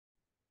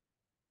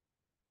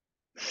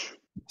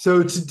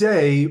So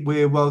today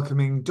we're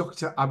welcoming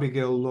Dr.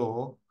 Abigail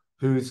Lowe,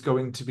 who's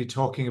going to be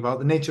talking about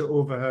the Nature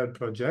Overheard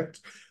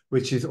project,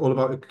 which is all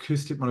about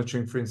acoustic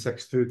monitoring for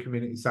insects through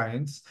community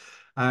science.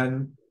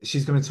 And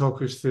she's going to talk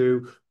us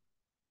through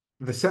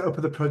the setup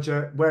of the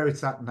project, where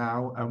it's at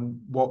now, and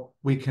what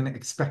we can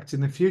expect in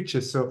the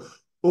future. So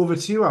over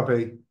to you,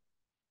 Abby.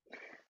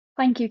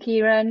 Thank you,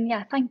 Kieran.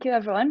 Yeah, thank you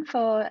everyone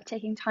for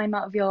taking time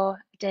out of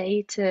your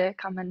day to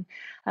come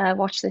and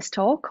watch this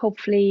talk.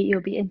 Hopefully,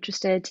 you'll be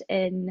interested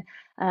in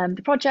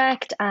the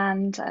project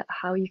and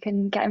how you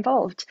can get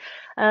involved.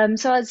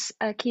 So, as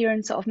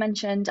Kieran sort of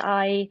mentioned,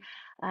 I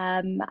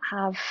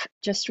have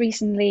just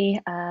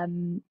recently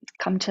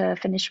come to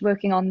finish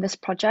working on this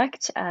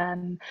project.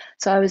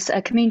 So, I was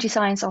a community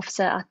science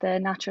officer at the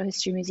Natural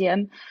History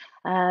Museum.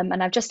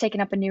 And I've just taken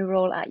up a new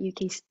role at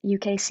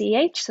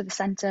UKCH, so the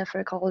Centre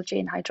for Ecology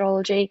and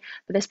Hydrology.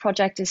 But this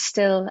project is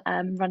still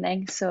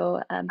running,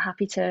 so I'm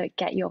happy to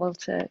get you all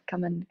to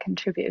come and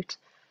contribute.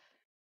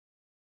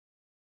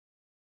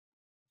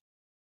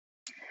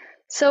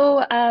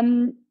 So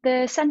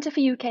the Centre for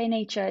UK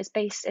Nature is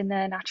based in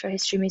the Natural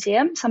History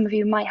Museum. Some of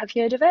you might have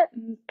heard of it,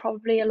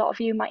 probably a lot of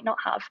you might not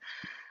have.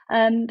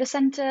 The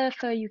Centre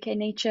for UK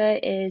Nature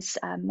is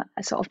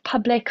a sort of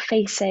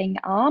public-facing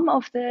arm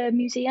of the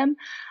museum,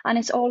 and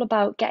it's all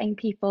about getting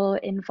people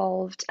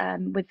involved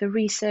with the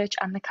research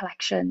and the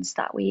collections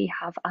that we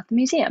have at the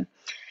museum.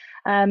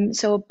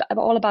 So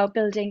all about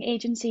building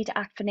agency to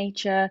act for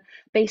nature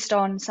based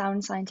on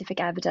sound scientific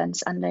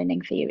evidence and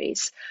learning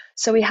theories.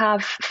 So we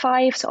have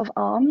five sort of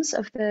arms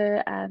of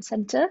the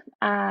centre,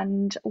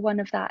 and one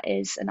of that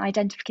is an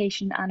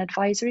identification and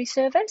advisory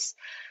service.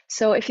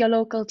 So if you're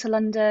local to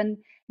London,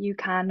 you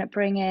can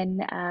bring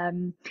in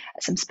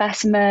some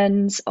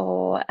specimens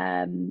or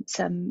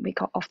we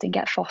often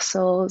get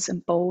fossils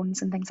and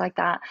bones and things like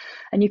that.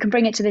 And you can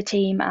bring it to the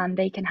team and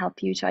they can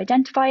help you to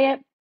identify it.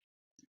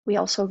 We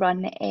also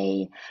run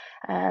a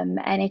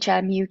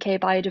NHM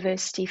UK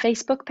biodiversity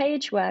Facebook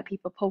page where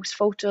people post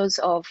photos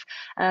of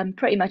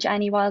pretty much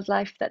any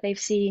wildlife that they've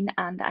seen,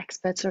 and the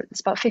experts are,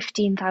 there's about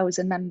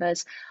 15,000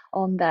 members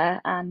on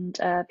there, and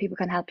people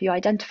can help you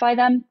identify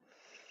them.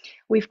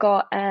 We've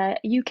got a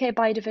UK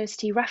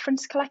biodiversity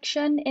reference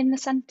collection in the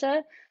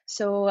centre.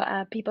 So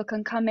people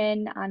can come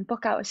in and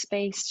book out a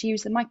space to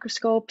use the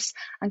microscopes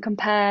and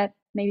compare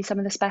maybe some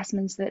of the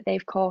specimens that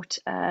they've caught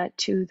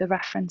to the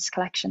reference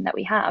collection that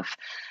we have.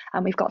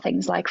 And we've got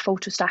things like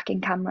photo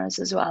stacking cameras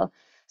as well.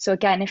 So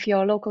again, if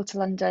you're local to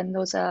London,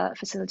 those are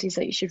facilities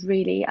that you should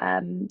really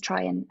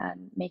try and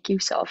make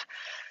use of.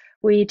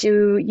 We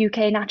do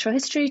UK natural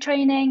history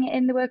training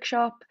in the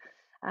workshop.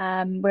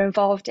 We're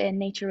involved in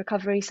nature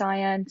recovery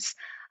science.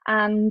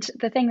 And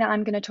the thing that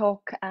I'm going to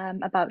talk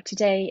about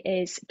today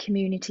is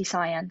community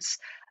science,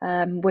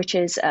 which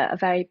is a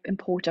very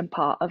important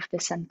part of the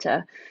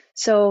centre.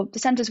 So the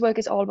centre's work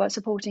is all about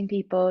supporting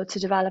people to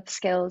develop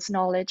skills,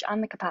 knowledge,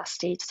 and the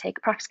capacity to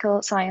take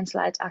practical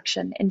science-led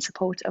action in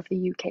support of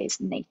the UK's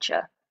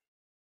nature.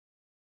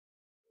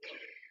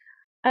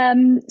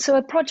 So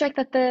a project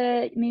that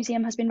the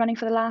museum has been running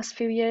for the last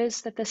few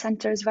years that the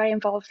centre is very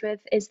involved with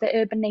is the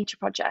Urban Nature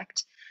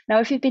Project. Now,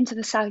 if you've been to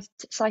the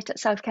site at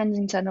South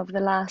Kensington over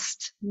the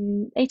last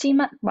 18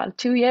 months, well,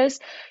 2 years,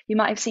 you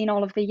might have seen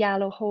all of the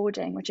yellow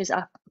hoarding, which is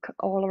up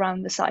all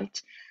around the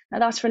site. Now,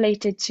 that's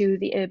related to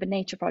the Urban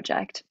Nature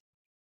Project.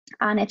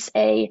 And it's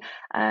a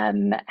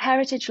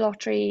Heritage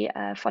Lottery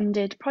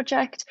funded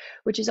project,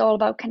 which is all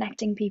about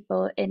connecting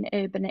people in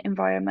urban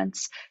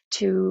environments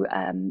to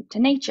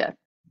nature.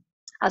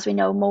 As we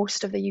know,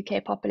 most of the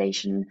UK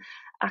population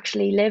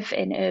actually live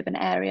in urban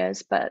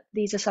areas, but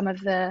these are some of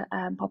the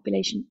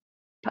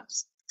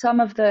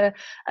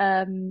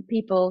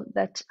people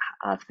that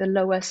have the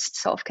lowest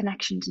sort of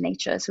connection to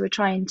nature. So we're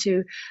trying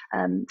to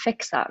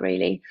fix that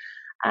really.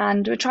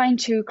 And we're trying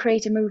to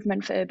create a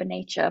movement for urban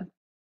nature.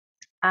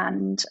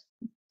 And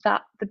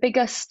that the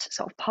biggest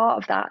sort of part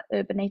of that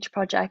Urban Nature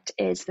Project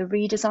is the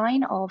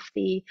redesign of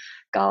the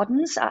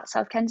gardens at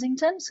South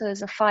Kensington. So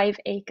there's a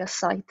 5-acre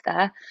site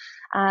there,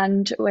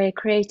 and we're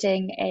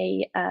creating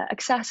a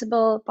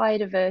accessible,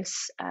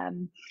 biodiverse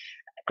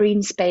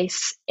green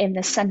space in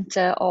the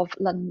centre of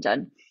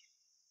London.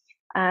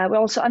 We're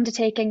also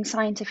undertaking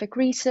scientific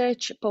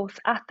research both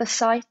at the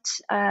site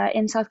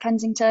in South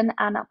Kensington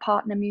and at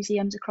partner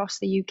museums across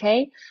the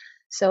UK.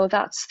 So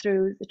that's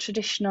through the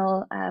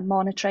traditional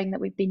monitoring that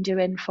we've been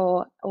doing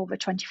for over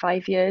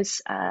 25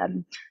 years,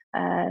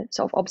 sort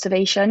of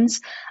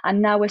observations.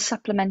 And now we're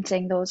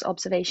supplementing those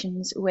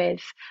observations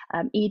with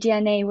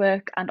eDNA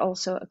work and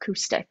also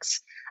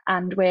acoustics.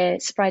 And we're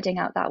spreading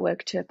out that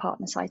work to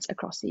partner sites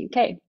across the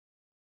UK.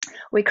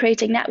 We're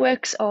creating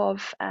networks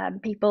of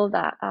people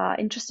that are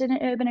interested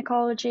in urban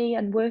ecology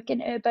and work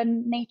in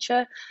urban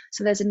nature.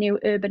 So there's a new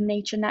Urban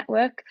Nature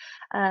Network,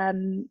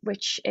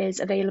 which is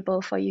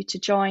available for you to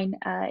join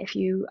if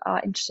you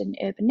are interested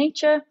in urban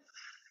nature.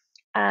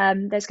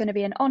 There's going to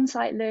be an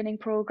on-site learning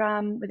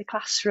program with a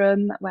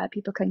classroom where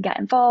people can get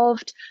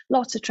involved,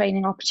 lots of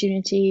training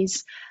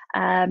opportunities.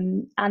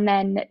 And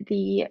then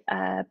the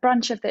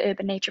branch of the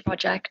Urban Nature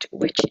Project,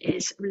 which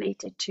is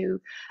related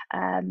to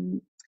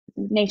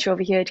Nature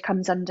Overheard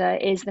comes under,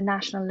 is the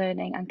National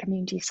Learning and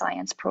Community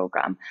Science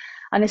Programme.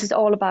 And this is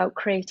all about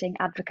creating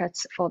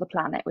advocates for the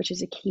planet, which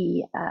is a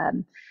key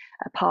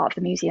part of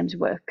the museum's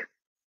work.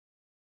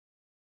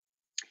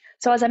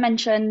 So as I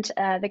mentioned,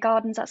 the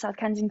gardens at South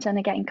Kensington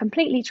are getting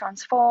completely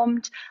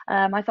transformed.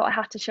 I thought I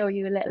had to show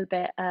you a little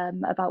bit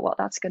about what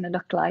that's going to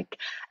look like.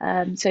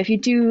 So if you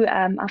do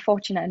are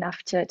fortunate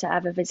enough to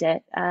ever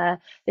visit,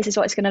 this is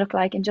what it's going to look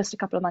like in just a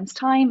couple of months'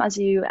 time as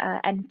you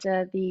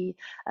enter the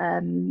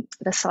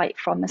site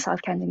from the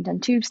South Kensington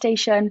tube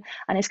station.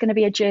 And it's going to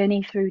be a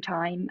journey through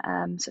time,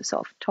 so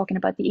sort of talking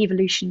about the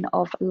evolution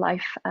of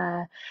life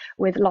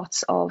with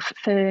lots of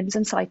ferns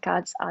and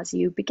cycads as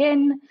you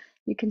begin.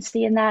 You can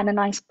see in there a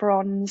nice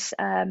bronze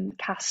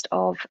cast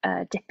of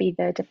Dippy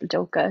the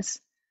Diplodocus.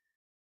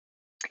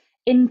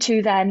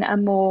 Into then a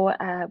more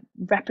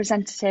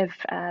representative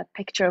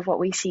picture of what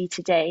we see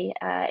today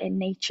in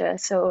nature.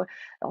 So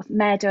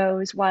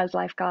meadows,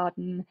 wildlife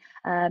garden,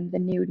 the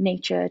new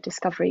nature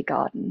discovery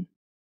garden.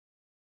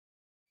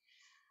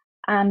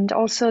 And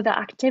also the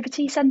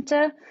activity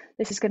centre.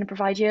 This is going to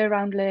provide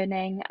year-round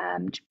learning,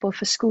 both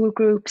for school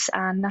groups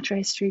and natural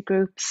history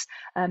groups.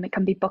 It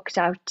can be booked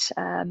out,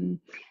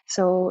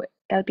 so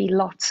there'll be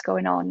lots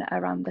going on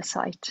around the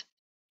site.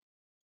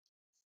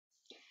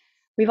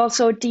 We've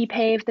also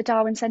depaved the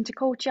Darwin Centre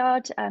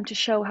courtyard to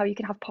show how you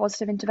can have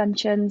positive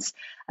interventions,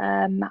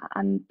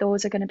 and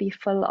those are going to be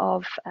full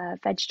of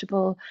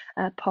vegetable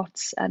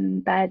pots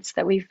and beds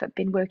that we've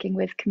been working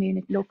with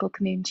local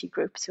community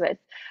groups with.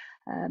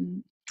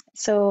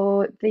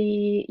 So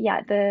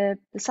the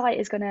site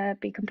is going to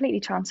be completely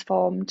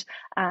transformed,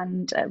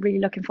 and really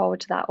looking forward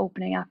to that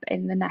opening up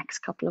in the next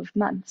couple of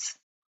months.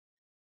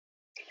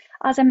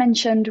 As I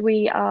mentioned,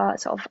 we are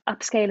sort of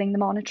upscaling the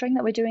monitoring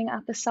that we're doing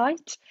at the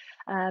site.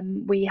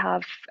 We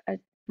have a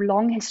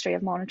long history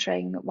of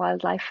monitoring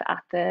wildlife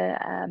at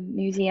the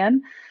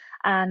museum,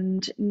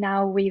 and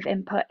now we've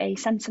input a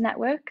sensor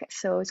network.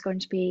 So it's going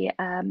to be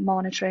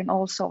monitoring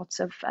all sorts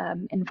of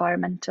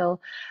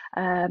environmental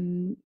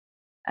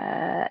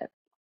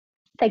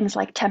things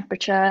like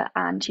temperature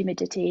and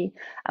humidity,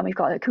 and we've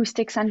got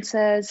acoustic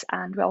sensors,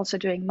 and we're also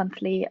doing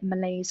monthly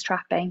malaise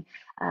trapping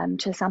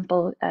to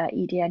sample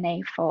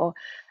eDNA for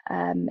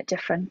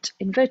different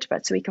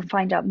invertebrates, so we can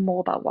find out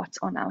more about what's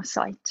on our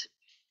site.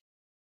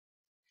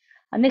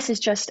 And this is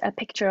just a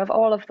picture of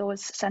all of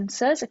those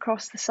sensors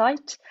across the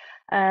site.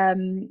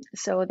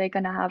 So they're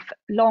going to have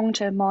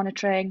long-term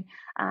monitoring,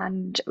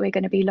 and we're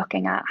going to be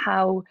looking at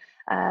how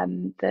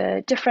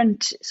the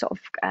different sort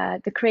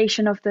of the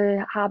creation of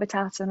the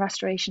habitats and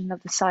restoration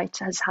of the site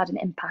has had an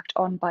impact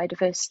on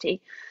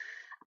biodiversity.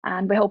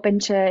 And we're hoping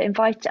to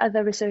invite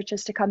other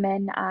researchers to come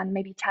in and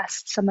maybe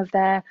test some of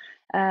their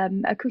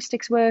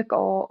acoustics work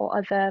or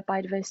other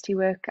biodiversity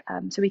work,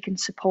 so we can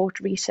support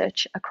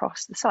research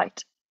across the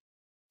site.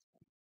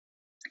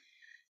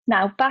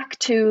 Now back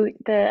to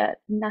the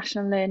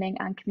National Learning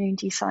and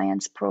Community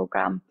Science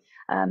Programme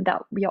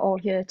that we are all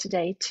here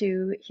today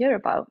to hear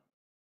about.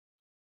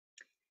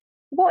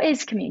 What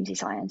is community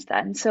science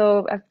then?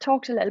 So I've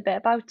talked a little bit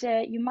about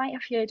it. You might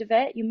have heard of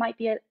it. You might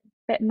be a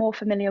bit more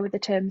familiar with the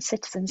term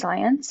citizen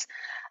science.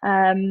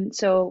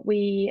 So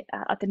we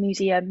at the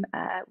museum,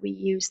 we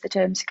use the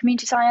terms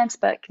community science,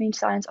 but community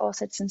science or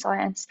citizen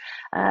science,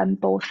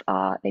 both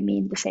they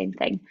mean the same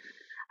thing.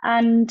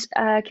 And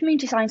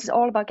community science is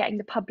all about getting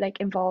the public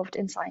involved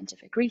in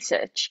scientific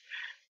research.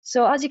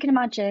 So as you can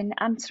imagine,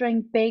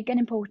 answering big and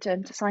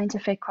important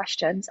scientific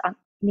questions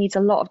needs a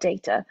lot of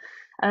data.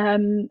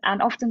 And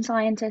often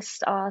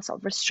scientists are sort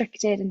of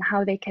restricted in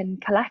how they can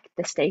collect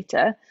this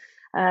data.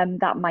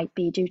 That might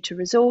be due to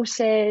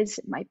resources,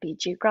 it might be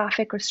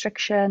geographic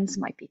restrictions, it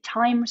might be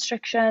time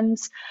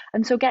restrictions.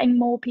 And so getting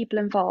more people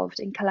involved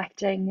in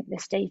collecting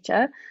this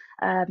data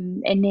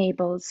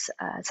enables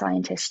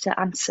scientists to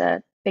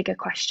answer bigger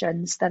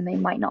questions than they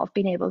might not have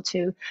been able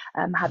to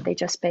had they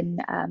just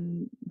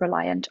been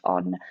reliant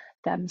on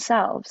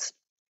themselves.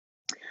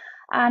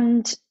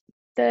 And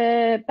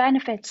the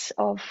benefits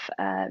of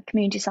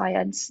community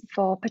science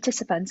for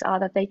participants are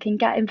that they can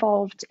get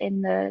involved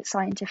in the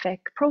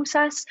scientific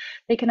process.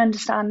 They can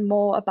understand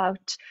more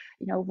about,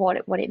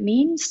 what it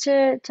means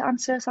to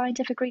answer a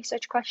scientific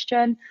research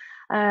question,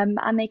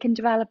 and they can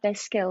develop their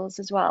skills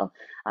as well.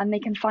 And they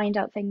can find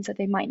out things that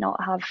they might not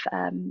have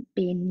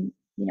been,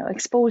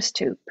 exposed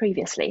to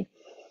previously.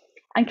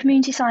 And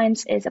community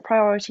science is a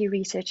priority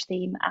research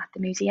theme at the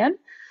museum.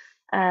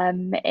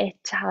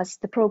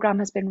 The programme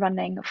has been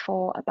running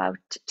for about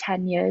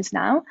 10 years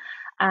now,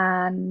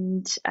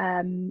 and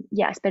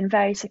it's been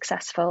very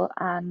successful,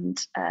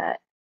 and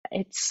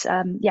it's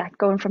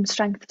going from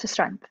strength to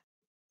strength.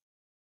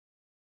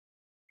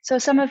 So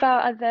some of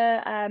our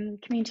other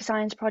community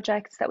science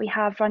projects that we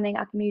have running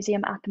at the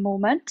museum at the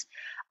moment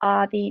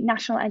are the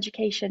National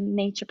Education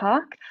Nature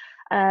Park.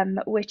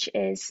 which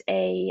is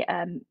a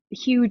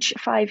huge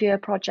 5-year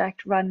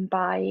project run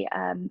by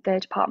the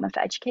Department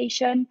for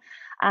Education.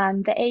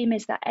 And the aim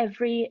is that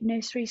every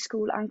nursery,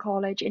 school and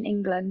college in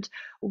England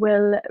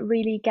will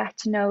really get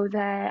to know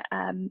the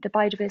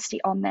biodiversity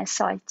on their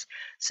site.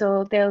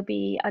 So they'll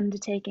be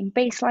undertaking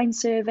baseline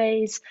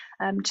surveys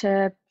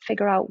to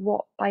figure out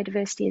what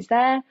biodiversity is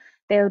there.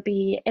 They'll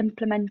be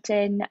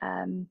implementing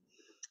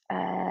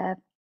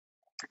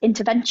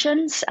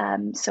interventions,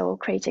 so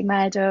creating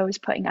meadows,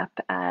 putting up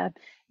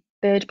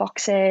bird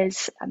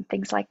boxes and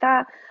things like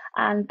that.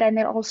 And then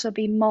they'll also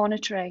be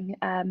monitoring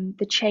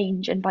the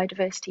change in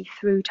biodiversity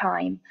through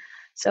time.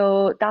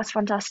 So that's a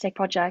fantastic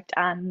project,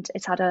 and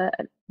it's had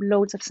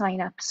loads of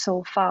sign-ups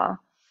so far.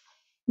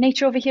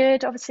 Nature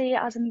Overheard, obviously,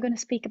 as I'm going to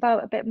speak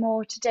about a bit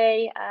more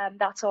today,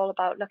 that's all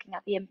about looking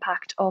at the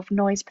impact of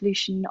noise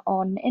pollution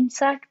on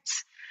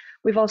insects.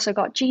 We've also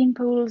got gene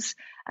pools,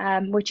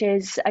 which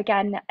is,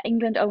 again,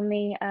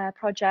 England-only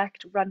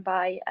project run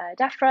by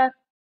DEFRA,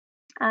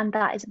 and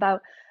that is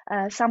about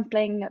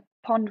sampling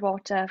pond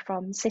water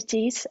from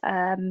cities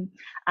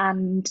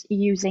and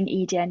using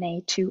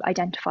eDNA to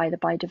identify the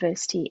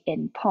biodiversity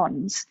in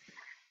ponds.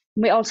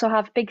 We also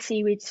have Big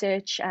Seaweed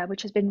Search,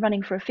 which has been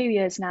running for a few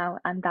years now,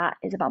 and that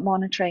is about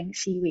monitoring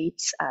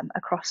seaweeds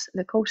across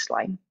the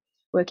coastline,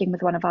 working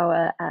with one of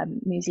our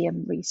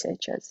museum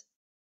researchers.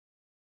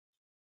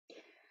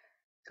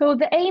 So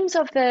the aims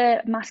of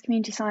the Mass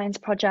Community Science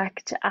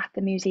project at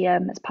the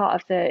museum as part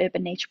of the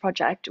Urban Nature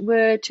project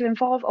were to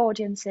involve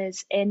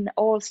audiences in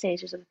all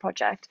stages of the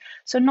project.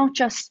 So not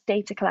just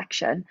data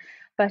collection,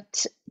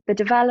 but the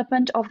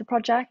development of the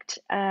project,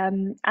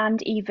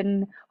 and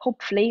even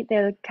hopefully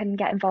they can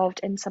get involved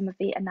in some of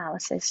the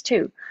analysis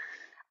too.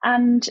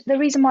 And the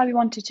reason why we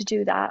wanted to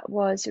do that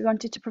was we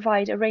wanted to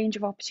provide a range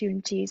of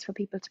opportunities for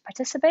people to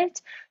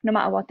participate, no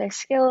matter what their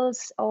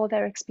skills or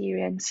their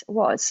experience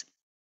was.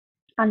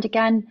 And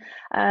again,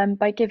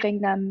 by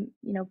giving them,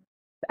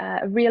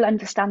 a real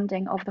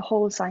understanding of the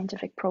whole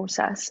scientific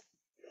process.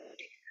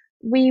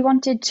 We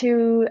wanted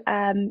to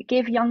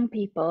give young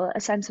people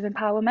a sense of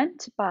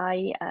empowerment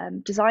by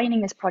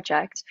designing this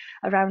project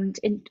around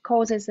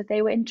causes that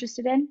they were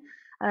interested in.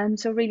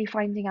 So really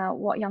finding out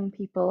what young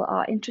people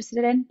are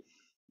interested in,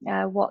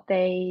 what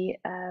they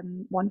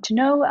want to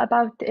know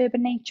about the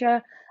urban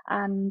nature,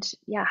 and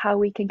how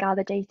we can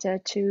gather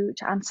data to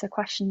answer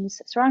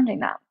questions surrounding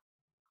that.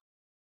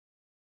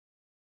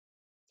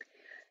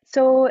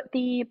 So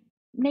the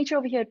Nature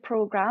Overheard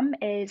programme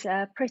is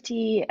a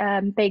pretty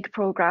big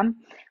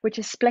programme, which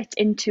is split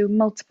into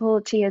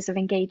multiple tiers of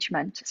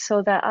engagement.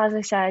 So that, as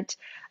I said,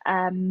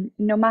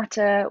 no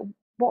matter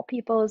what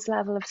people's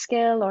level of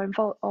skill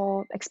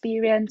or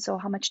experience or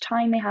how much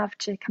time they have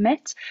to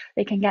commit,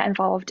 they can get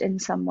involved in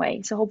some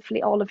way. So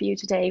hopefully all of you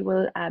today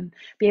will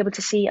be able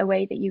to see a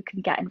way that you can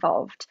get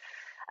involved.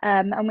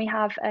 And we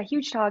have a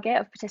huge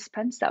target of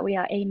participants that we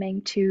are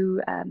aiming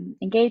to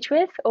engage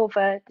with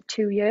over the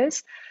 2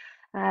 years.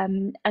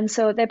 And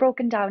so they're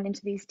broken down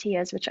into these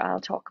tiers, which I'll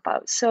talk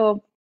about.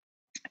 So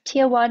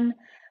tier 1,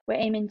 we're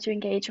aiming to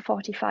engage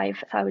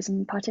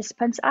 45,000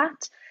 participants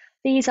at.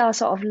 These are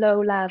sort of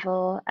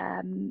low-level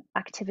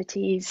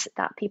activities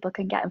that people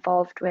can get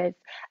involved with,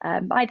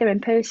 either in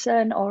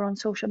person or on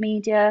social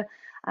media,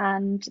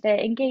 and their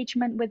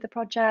engagement with the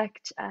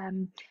project,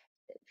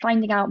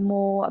 finding out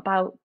more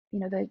about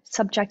the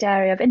subject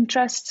area of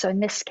interest. So in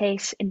this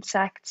case,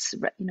 insects,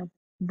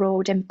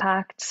 road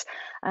impacts,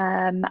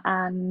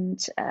 and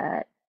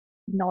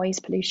noise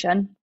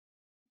pollution.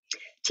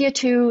 Tier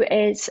 2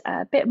 is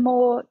a bit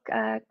more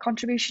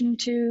contribution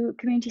to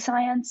community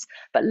science,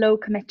 but low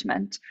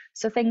commitment.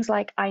 So things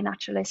like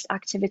iNaturalist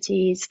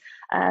activities,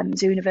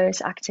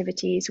 Zooniverse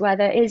activities, where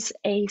there is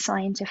a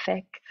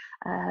scientific,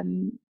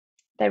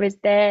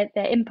 their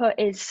input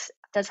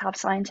does have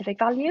scientific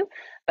value,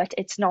 but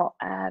it's not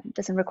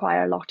doesn't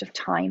require a lot of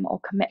time or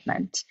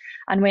commitment.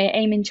 And we're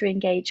aiming to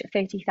engage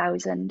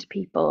 30,000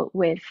 people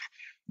with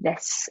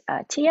this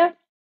tier.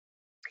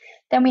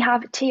 Then we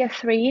have tier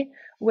 3,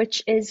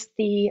 which is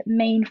the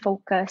main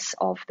focus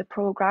of the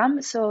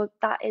programme. So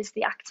that is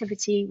the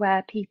activity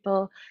where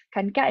people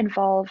can get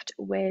involved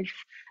with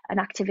an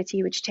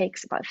activity which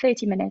takes about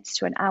 30 minutes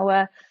to an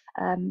hour,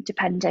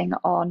 depending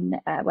on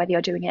whether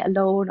you're doing it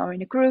alone or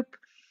in a group.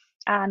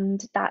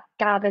 And that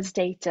gathers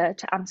data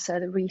to answer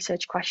the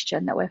research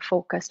question that we're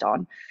focused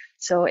on.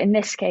 So in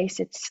this case,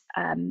 it's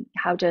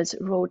how does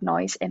road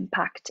noise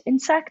impact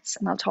insects?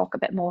 And I'll talk a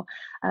bit more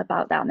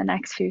about that in the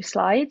next few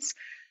slides.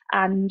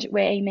 And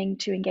we're aiming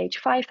to engage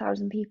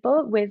 5,000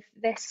 people with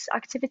this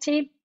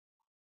activity.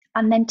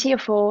 And then tier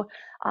 4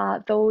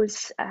 are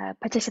those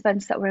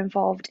participants that were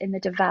involved in the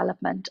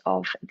development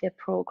of the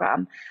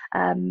programme.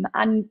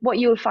 And what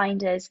you'll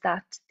find is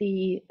that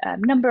the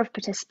number of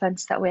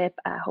participants that we're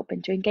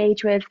hoping to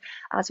engage with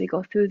as we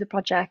go through the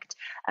project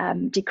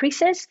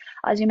decreases.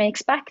 As you may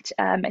expect,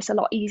 it's a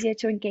lot easier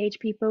to engage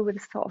people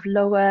with sort of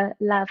lower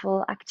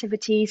level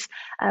activities,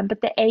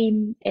 but the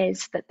aim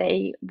is that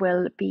they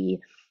will be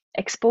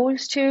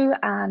exposed to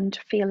and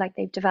feel like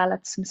they've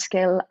developed some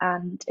skill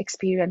and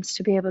experience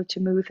to be able to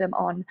move them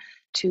on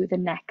to the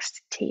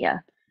next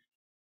tier.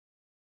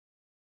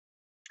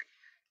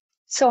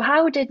 So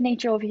how did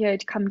Nature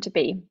Overheard come to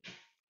be?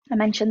 I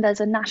mentioned there's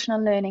a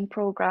national learning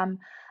programme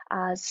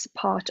as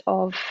part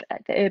of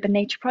the Urban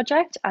Nature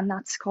Project, and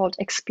that's called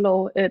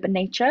Explore Urban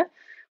Nature,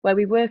 where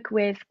we work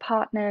with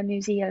partner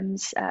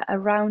museums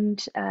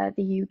around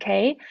the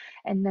UK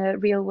in the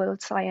Real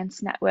World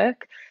Science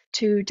Network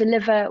to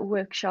deliver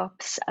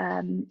workshops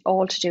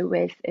all to do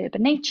with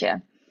urban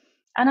nature.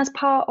 And as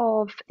part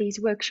of these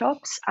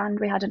workshops, and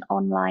we had an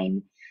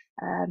online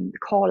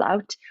call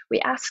out, we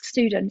asked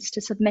students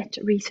to submit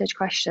research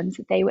questions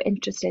that they were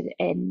interested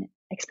in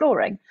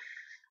exploring.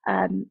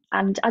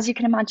 And as you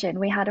can imagine,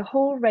 we had a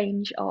whole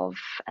range of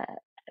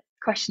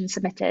questions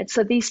submitted.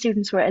 So these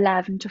students were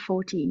 11 to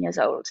 14 years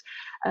old.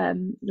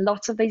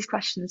 Lots of these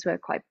questions were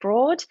quite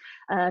broad.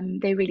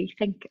 They really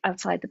think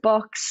outside the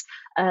box.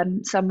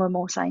 Some were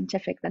more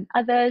scientific than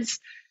others.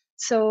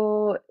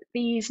 So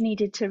these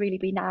needed to really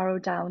be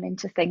narrowed down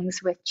into things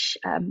which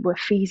were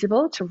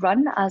feasible to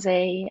run as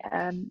a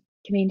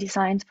community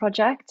science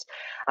project,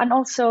 and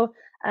also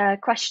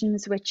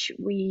questions which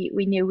we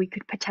knew we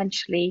could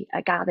potentially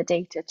gather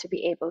data to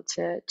be able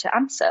to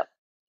answer.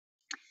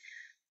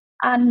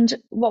 And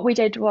what we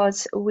did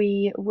was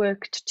we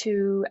worked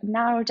to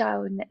narrow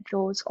down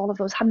all of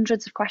those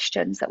hundreds of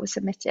questions that were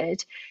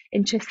submitted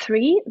into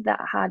 3 that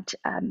had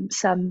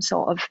some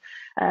sort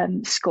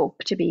of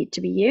scope to be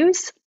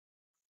used.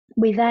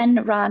 We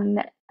then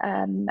ran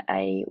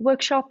a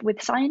workshop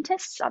with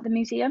scientists at the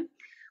museum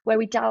where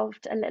we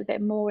delved a little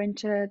bit more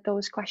into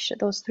those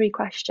 3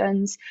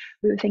 questions.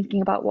 We were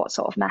thinking about what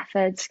sort of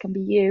methods can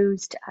be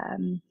used,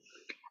 and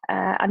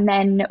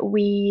then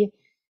we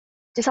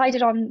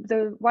decided on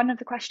one of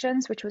the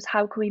questions, which was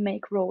how can we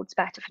make roads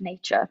better for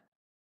nature?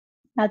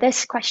 Now,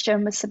 this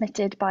question was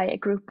submitted by a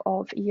group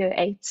of Year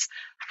 8s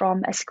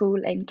from a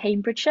school in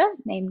Cambridgeshire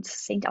named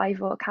St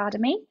Ivor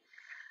Academy.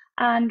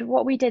 And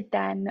what we did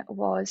then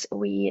was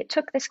we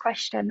took this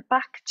question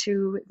back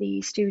to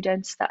the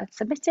students that had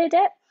submitted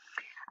it.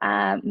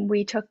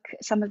 We took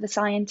some of the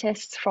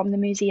scientists from the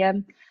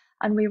museum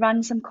and we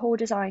ran some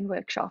co-design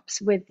workshops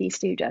with these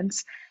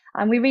students.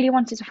 And we really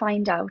wanted to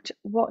find out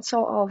what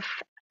sort of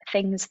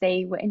things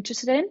they were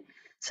interested in.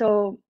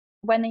 So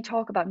when they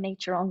talk about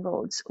nature on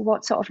roads,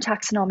 what sort of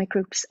taxonomic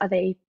groups are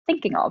they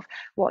thinking of?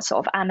 What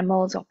sort of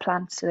animals or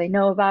plants do they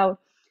know about?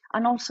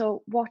 And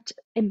also, what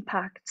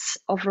impacts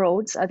of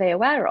roads are they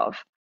aware of?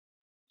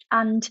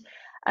 And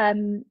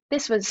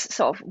this was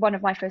sort of one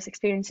of my first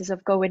experiences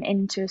of going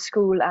into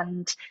school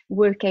and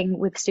working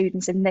with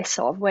students in this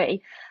sort of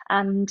way.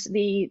 And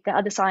the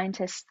other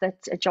scientists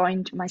that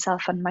joined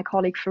myself and my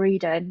colleague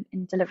Farida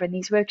in delivering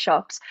these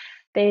workshops,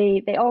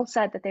 they all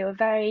said that they were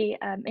very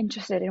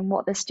interested in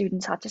what the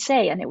students had to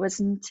say, and it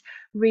wasn't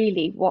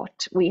really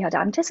what we had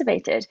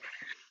anticipated.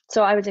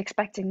 So I was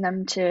expecting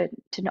them to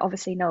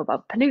obviously know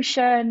about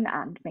pollution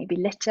and maybe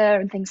litter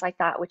and things like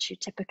that, which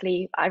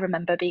I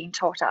remember being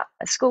taught at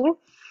a school.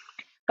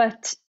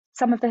 But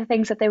some of the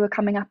things that they were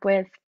coming up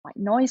with, like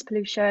noise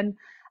pollution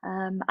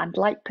and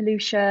light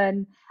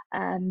pollution,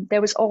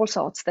 there was all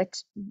sorts that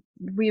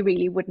we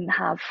really wouldn't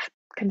have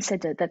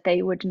considered that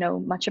they would know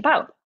much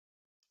about.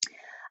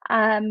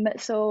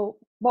 So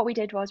what we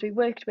did was we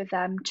worked with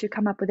them to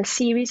come up with a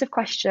series of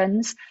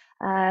questions,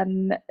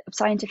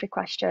 scientific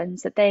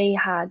questions that they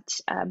had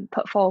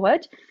put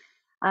forward.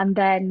 And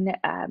then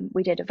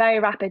we did a very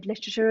rapid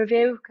literature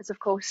review because, of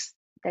course,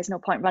 there's no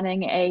point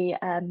running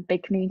a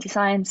big community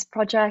science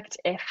project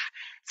if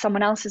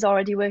someone else is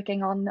already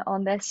working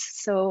on this.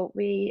 So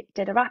we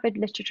did a rapid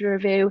literature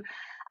review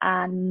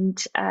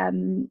and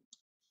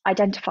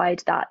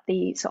identified that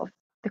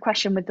the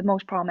question with the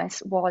most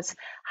promise was,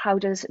 how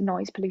does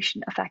noise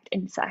pollution affect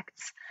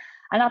insects?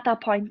 And at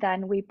that point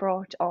then we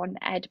brought on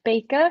Ed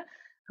Baker,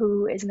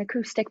 who is an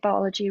acoustic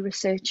biology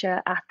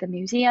researcher at the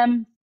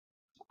museum,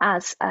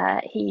 as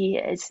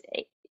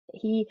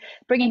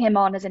bringing him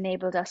on has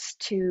enabled us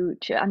to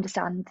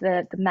understand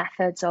the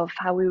methods of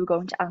how we were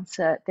going to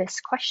answer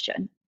this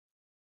question.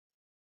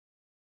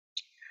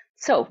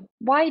 So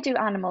why do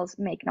animals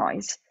make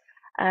noise?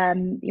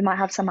 You might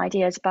have some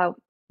ideas about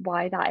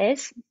why that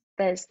is.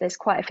 There's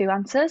quite a few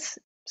answers.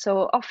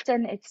 So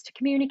often it's to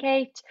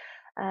communicate,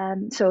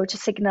 so to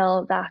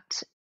signal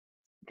that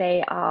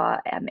they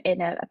are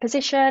in a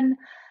position,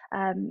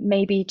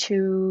 maybe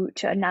to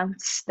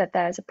announce that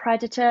there's a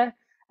predator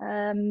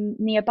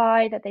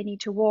nearby that they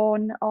need to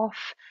warn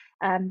off.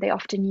 They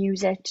often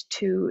use it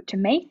to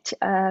mate.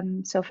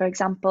 So for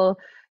example,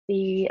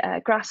 the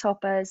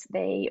grasshoppers,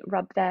 they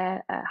rub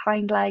their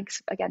hind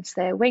legs against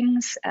their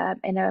wings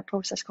in a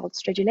process called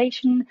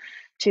stridulation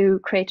to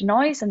create a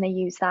noise, and they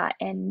use that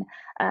in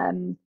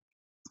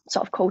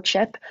sort of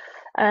courtship.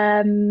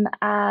 And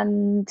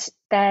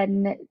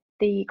then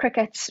the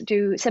crickets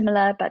do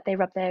similar, but they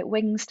rub their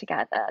wings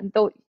together. And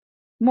though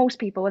most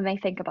people, when they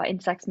think about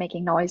insects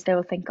making noise, they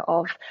will think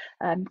of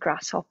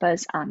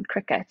grasshoppers and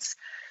crickets.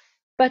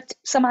 But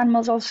some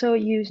animals also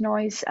use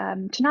noise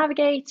to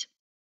navigate.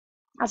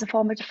 as a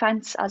form of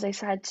defense, as I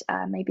said,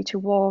 maybe to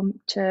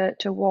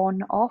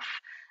warn off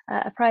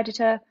a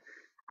predator.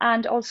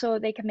 And also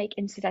they can make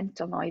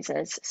incidental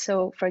noises.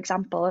 So for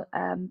example,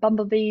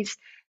 bumblebees,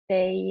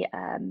 they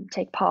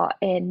take part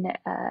in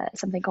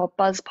something called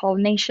buzz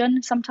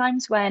pollination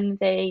sometimes when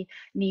they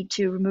need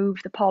to remove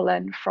the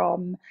pollen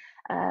from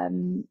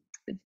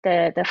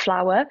the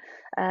flower.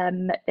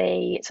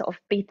 They sort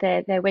of beat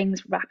their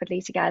wings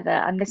rapidly together,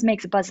 and this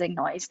makes a buzzing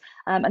noise.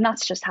 And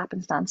that's just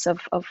happenstance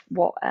of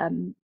what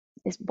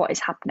is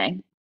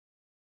happening.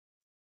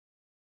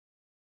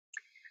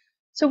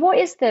 So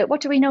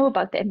what do we know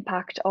about the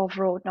impact of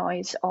road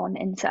noise on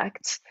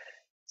insects?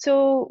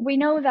 So we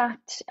know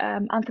that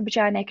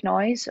anthropogenic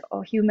noise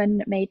or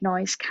human-made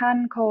noise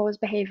can cause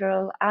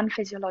behavioral and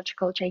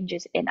physiological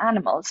changes in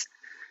animals,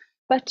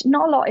 but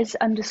not a lot is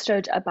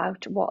understood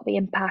about what the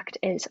impact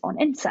is on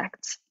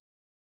insects.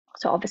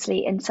 So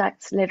obviously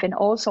insects live in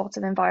all sorts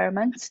of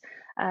environments.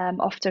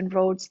 Often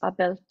roads are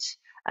built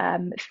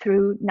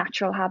through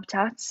natural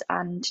habitats,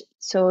 and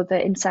so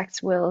the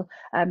insects will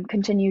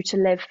continue to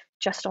live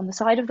just on the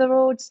side of the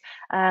roads,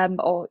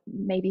 or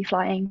maybe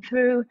flying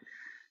through.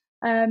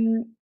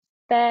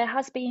 There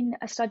has been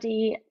a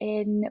study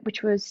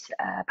which was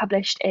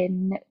published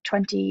in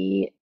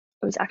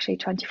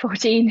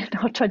 2014,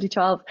 not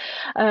 2012,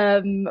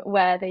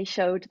 where they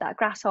showed that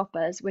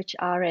grasshoppers, which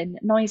are in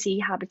noisy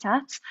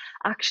habitats,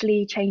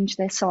 actually change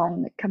their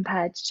song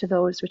compared to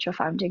those which are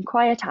found in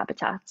quiet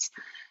habitats.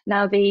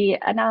 Now, the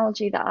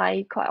analogy that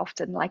I quite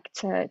often like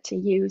to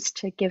use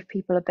to give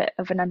people a bit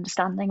of an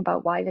understanding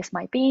about why this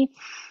might be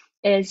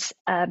is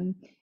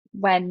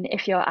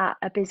if you're at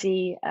a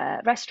busy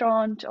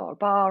restaurant or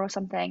bar or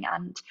something,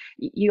 and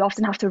you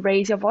often have to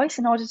raise your voice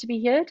in order to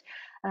be heard.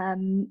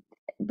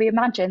 We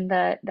imagine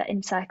that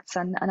insects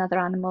and other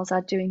animals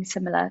are doing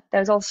similar.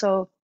 There's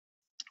also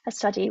a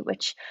study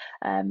which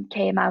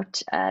came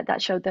out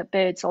that showed that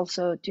birds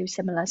also do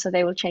similar, so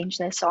they will change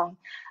their song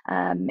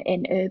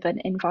in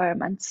urban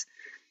environments.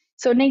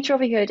 So Nature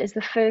Overheard is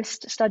the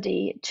first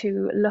study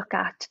to look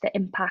at the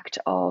impact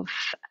of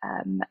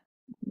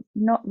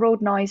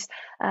road noise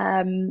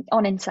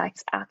on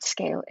insects at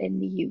scale in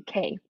the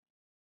UK.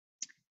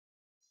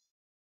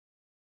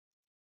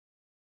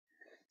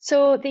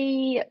 So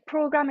the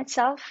programme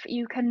itself,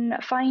 you can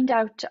find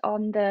out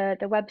on the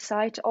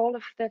website all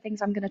of the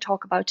things I'm going to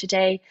talk about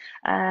today.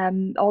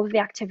 All of the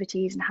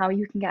activities and how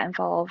you can get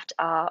involved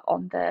are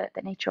on the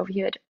Nature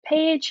Overheard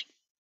page.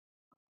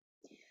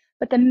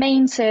 But the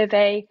main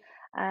survey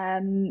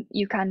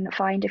you can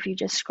find if you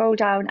just scroll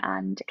down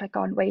and click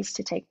on ways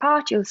to take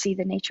part, you'll see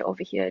the Nature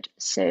Overheard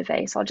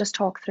survey. So I'll just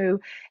talk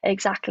through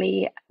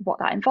exactly what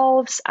that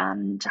involves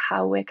and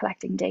how we're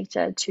collecting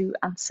data to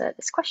answer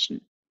this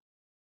question.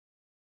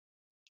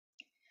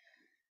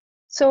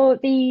 So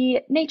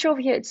the Nature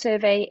Overheard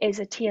survey is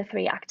a tier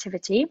 3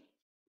 activity.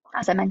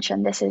 As I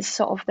mentioned, this is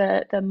sort of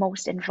the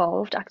most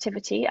involved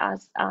activity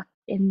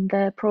in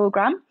the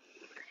programme.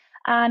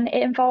 And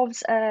it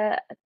involves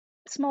a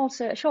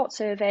short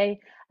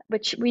survey,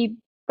 which we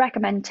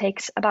recommend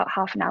takes about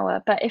half an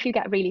hour. But if you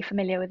get really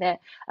familiar with it,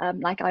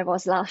 like I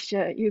was last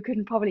year, you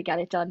can probably get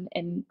it done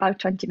in about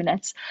 20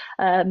 minutes.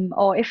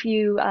 Or if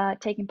you are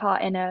taking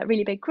part in a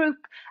really big group,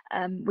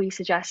 we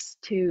suggest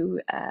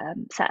to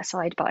set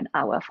aside about an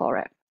hour for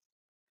it.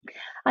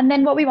 And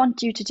then what we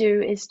want you to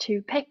do is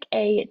to pick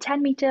a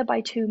 10 metre by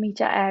 2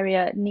 metre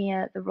area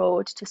near the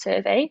road to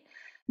survey.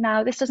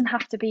 Now, this doesn't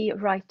have to be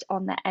right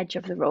on the edge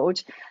of the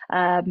road,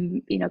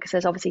 because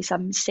there's obviously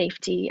some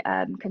safety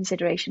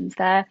considerations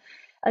there.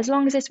 As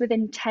long as it's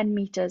within 10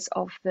 metres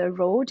of the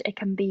road, it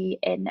can be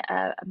in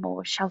a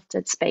more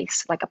sheltered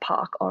space like a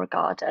park or a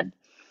garden.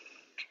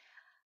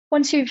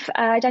 Once you've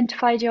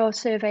identified your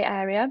survey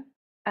area,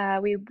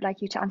 we would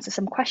like you to answer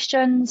some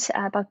questions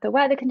about the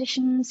weather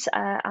conditions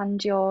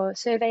and your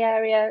survey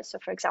area. So,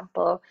 for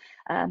example,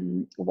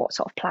 what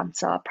sort of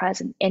plants are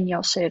present in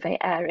your survey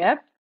area.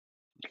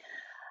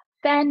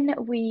 Then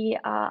we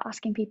are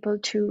asking people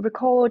to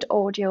record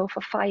audio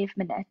for 5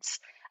 minutes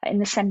in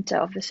the centre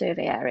of the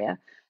survey area.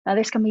 Now,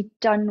 this can be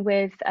done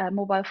with a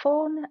mobile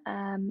phone,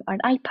 an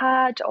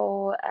iPad,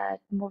 or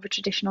more of a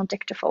traditional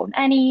dictaphone,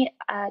 any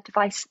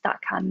device that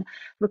can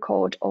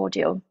record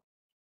audio.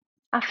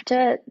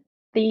 After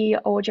the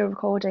audio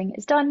recording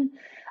is done,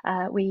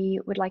 we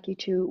would like you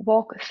to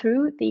walk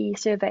through the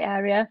survey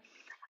area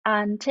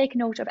and take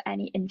note of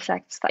any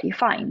insects that you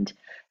find.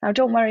 Now,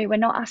 don't worry, we're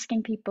not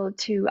asking people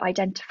to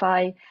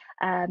identify,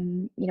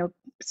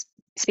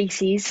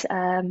 species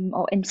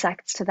or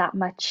insects to that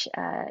much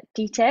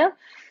detail.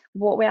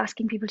 What we're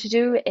asking people to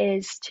do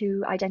is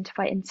to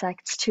identify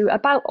insects to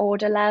about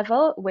order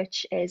level,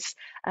 which is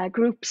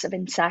groups of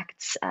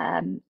insects.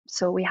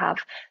 So we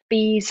have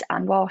bees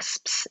and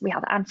wasps, we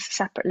have ants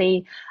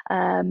separately,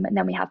 and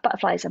then we have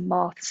butterflies and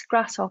moths,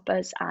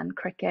 grasshoppers and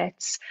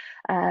crickets,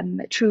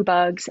 true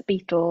bugs,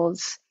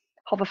 beetles,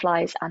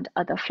 hoverflies, and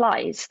other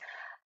flies.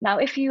 Now,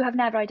 if you have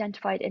never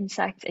identified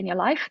insects in your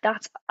life,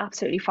 that's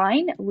absolutely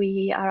fine.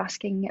 We're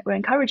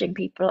encouraging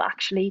people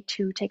actually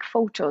to take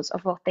photos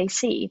of what they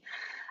see.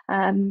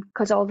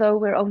 Because although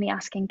we're only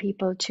asking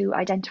people to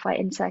identify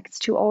insects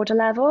to order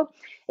level,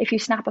 if you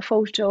snap a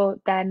photo,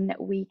 then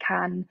we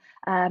can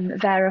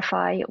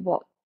verify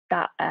what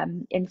that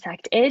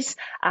insect is,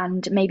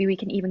 and maybe we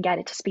can even get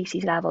it to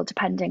species level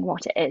depending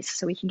what it is,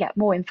 so we can get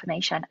more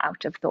information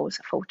out of those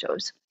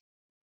photos.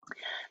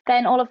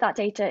 Then all of that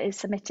data is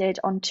submitted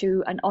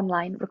onto an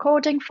online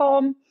recording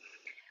form,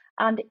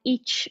 and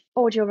each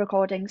audio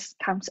recordings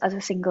counts as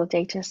a single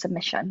data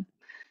submission.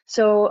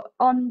 So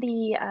on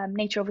the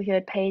Nature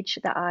Overheard page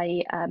that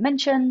I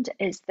mentioned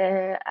is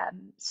the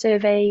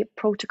survey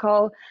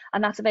protocol,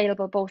 and that's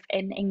available both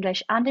in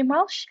English and in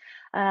Welsh.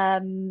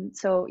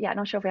 So yeah,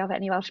 not sure if we have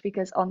any Welsh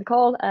speakers on the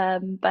call,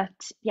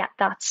 but yeah,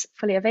 that's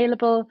fully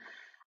available.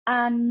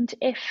 And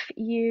if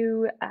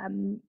you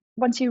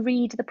once you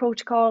read the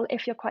protocol,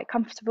 if you're quite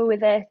comfortable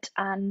with it,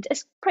 and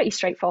it's pretty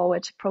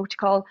straightforward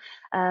protocol,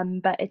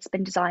 but it's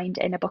been designed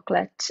in a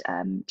booklet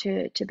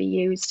to be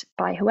used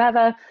by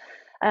whoever.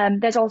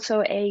 There's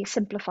also a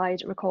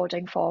simplified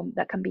recording form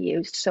that can be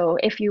used. So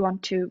if you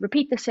want to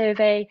repeat the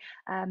survey,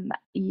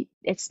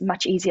 it's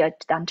much easier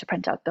than to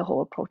print out the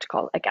whole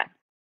protocol again.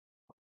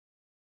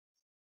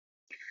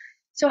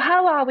 So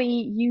how are we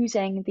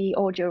using the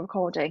audio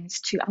recordings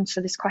to answer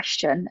this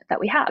question that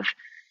we have?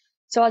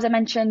 So as I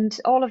mentioned,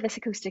 all of this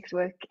acoustics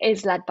work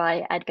is led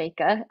by Ed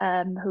Baker,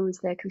 who's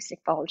the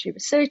acoustic biology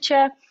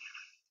researcher.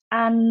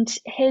 And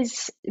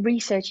his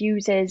research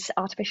uses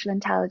artificial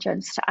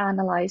intelligence to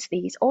analyze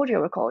these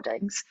audio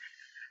recordings.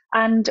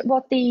 And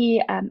what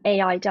the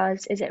AI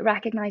does is it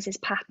recognizes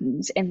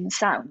patterns in the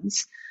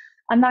sounds,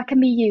 and that can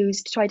be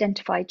used to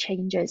identify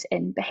changes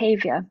in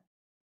behavior.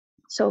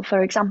 So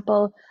for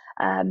example,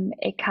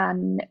 it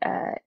can,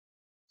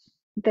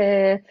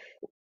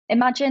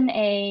 imagine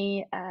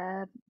a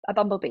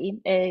bumblebee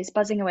is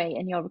buzzing away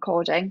in your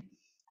recording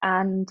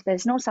and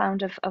there's no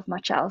sound of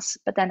much else,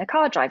 but then a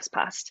car drives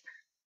past.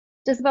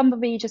 Does the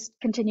bumblebee just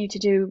continue to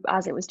do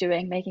as it was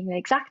doing, making the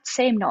exact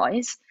same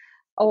noise,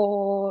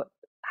 or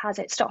has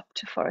it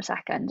stopped for a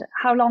second?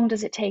 How long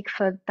does it take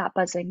for that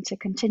buzzing to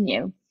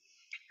continue?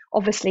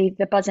 Obviously,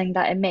 the buzzing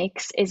that it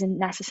makes isn't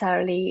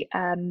necessarily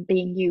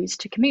being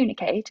used to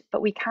communicate,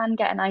 but we can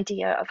get an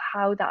idea of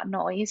how that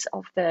noise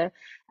of the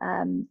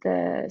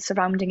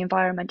surrounding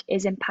environment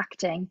is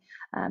impacting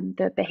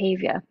the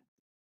behavior.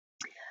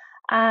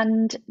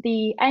 And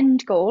the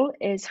end goal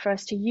is for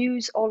us to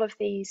use all of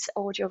these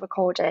audio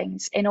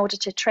recordings in order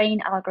to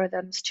train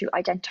algorithms to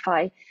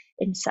identify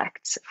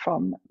insects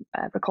from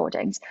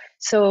recordings.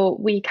 So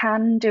we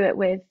can do it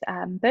with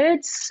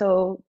birds.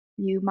 So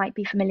you might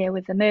be familiar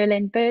with the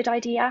Merlin Bird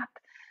ID app,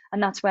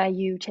 and that's where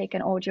you take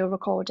an audio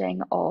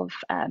recording of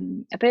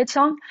a bird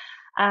song,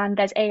 and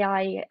there's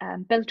AI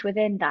built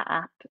within that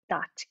app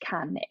that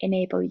can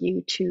enable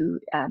you to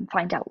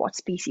find out what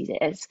species it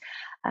is.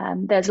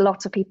 There's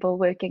lots of people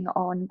working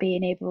on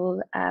being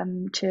able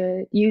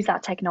to use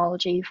that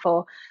technology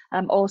for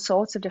all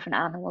sorts of different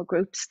animal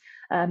groups,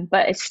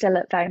 but it's still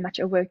very much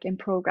a work in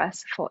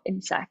progress for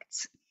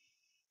insects.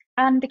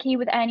 And the key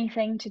with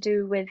anything to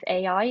do with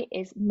AI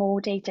is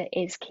more data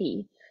is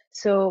key.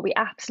 So we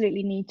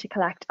absolutely need to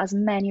collect as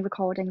many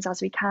recordings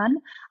as we can,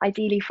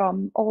 ideally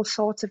from all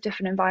sorts of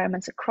different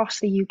environments across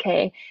the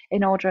UK,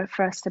 in order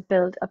for us to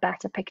build a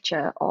better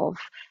picture of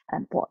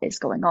what is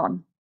going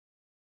on.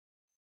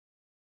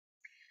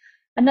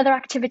 Another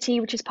activity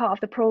which is part of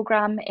the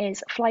programme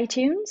is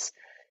Flytunes.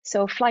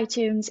 So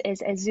Flytunes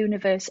is a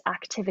Zooniverse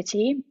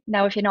activity.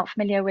 Now, if you're not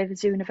familiar with the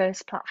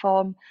Zooniverse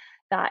platform,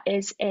 that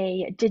is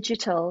a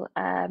digital,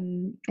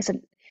 it's a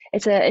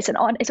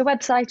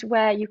website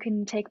where you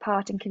can take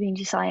part in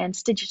community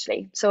science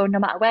digitally. So no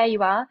matter where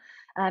you are,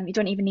 you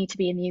don't even need to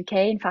be in the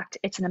UK. In fact,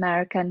 it's an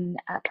American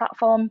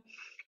platform.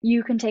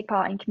 You can take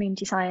part in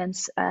community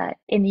science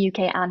in the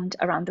UK and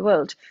around the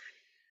world.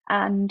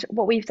 And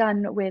what we've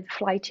done with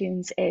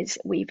Flytunes is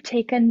we've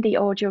taken the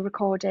audio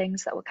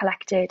recordings that were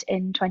collected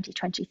in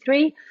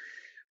 2023.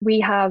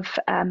 We have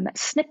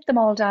snipped them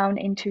all down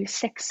into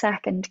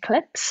 6-second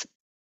clips,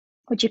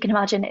 which you can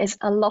imagine is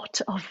a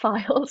lot of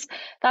files,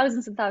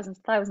 thousands and thousands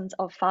and thousands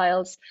of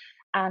files.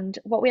 And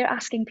what we're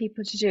asking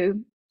people to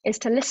do is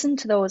to listen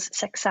to those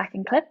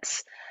 6-second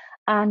clips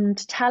and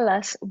tell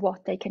us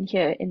what they can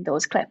hear in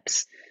those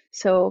clips.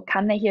 So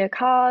can they hear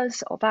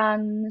cars or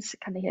vans?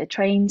 Can they hear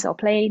trains or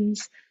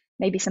planes?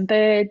 Maybe some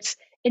birds,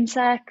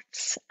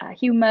 insects,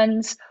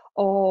 humans,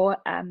 or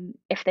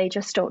if they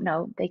just don't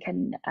know, they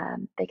can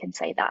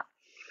say that.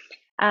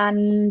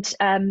 And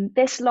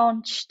this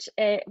launched,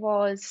 it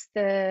was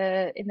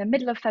in the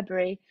middle of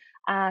February,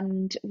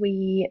 and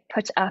we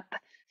put up, I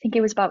think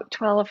it was about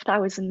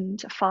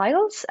 12,000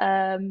 files,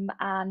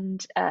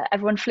 and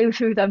everyone flew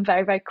through them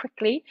very, very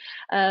quickly.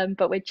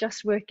 But we're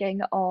just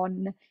working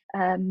on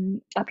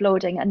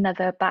uploading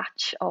another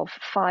batch of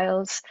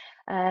files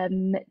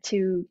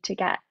to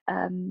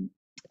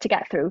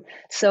get through.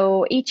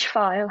 So each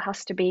file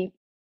has to be,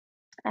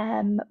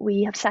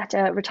 we have set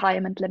a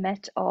retirement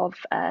limit of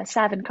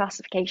 7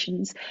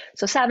 classifications.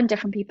 So 7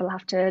 different people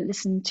have to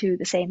listen to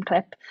the same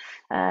clip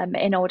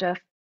in order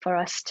for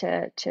us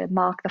to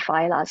mark the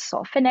file as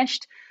sort of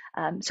finished.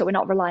 So we're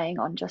not relying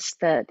on just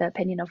the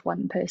opinion of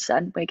one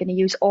person. We're going to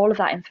use all of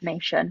that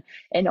information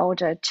in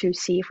order to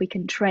see if we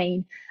can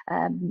train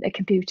a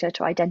computer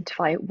to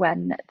identify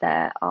when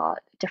there are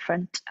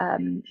different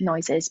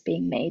noises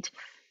being made.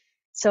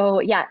 So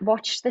yeah,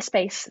 watch the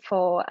space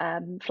for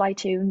fly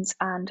tunes,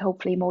 and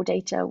hopefully more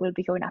data will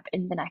be going up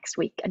in the next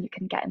week and you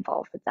can get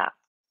involved with that.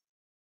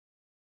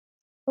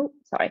 Oh,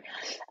 sorry.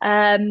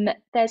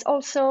 There's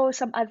also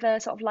some other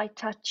sort of light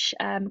touch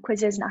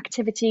quizzes and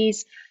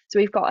activities. So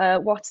we've got a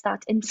What's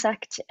That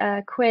Insect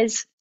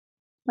quiz,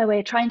 where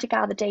we're trying to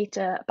gather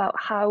data about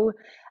how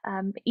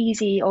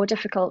easy or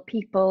difficult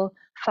people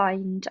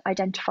find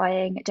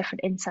identifying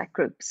different insect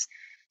groups.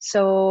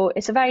 So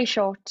it's a very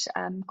short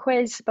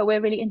quiz, but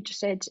we're really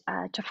interested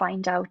to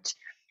find out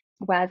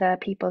whether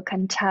people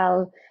can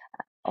tell,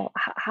 or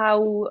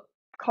how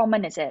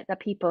common is it that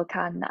people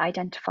can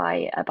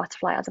identify a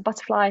butterfly as a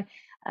butterfly,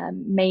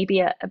 maybe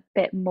a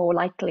bit more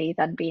likely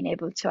than being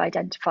able to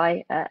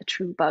identify a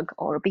true bug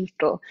or a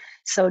beetle.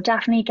 So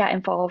definitely get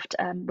involved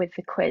with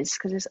the quiz,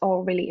 because it's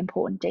all really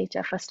important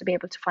data for us to be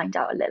able to find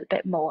out a little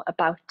bit more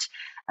about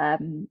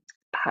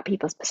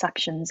people's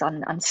perceptions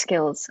and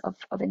skills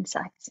of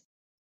insects.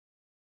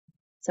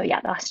 So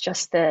yeah, that's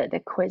just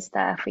the quiz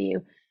there for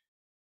you.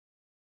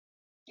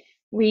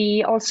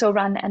 We also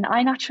ran an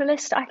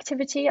iNaturalist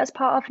activity as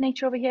part of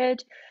Nature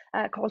Overheard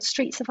called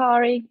Street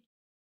Safari.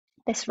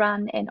 This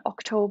ran in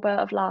October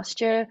of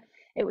last year.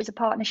 It was a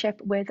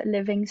partnership with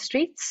Living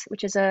Streets,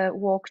 which is a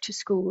walk to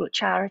school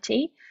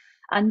charity.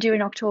 And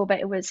during October,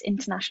 it was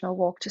International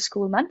Walk to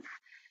School Month.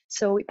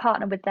 So we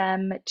partnered with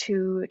them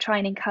to try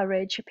and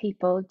encourage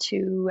people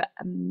to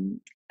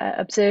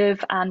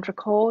observe and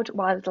record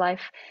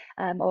wildlife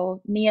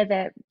or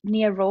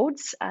near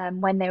roads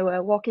when they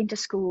were walking to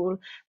school,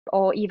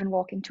 or even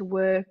walking to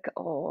work,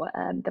 or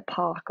the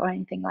park, or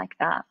anything like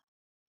that.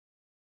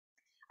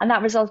 And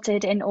that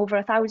resulted in over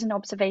 1,000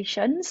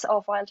 observations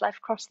of wildlife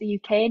across the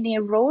UK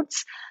near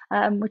roads,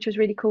 which was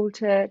really cool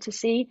to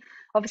see.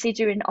 Obviously,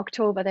 during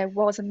October, there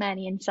wasn't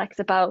many insects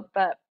about,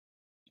 but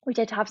we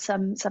did have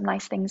some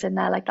nice things in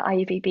there, like the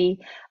ivy bee,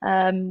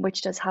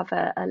 which does have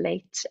a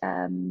late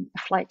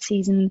flight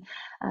season,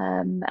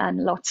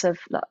 and lots of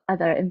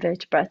other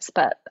invertebrates.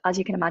 But as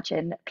you can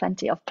imagine,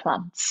 plenty of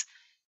plants.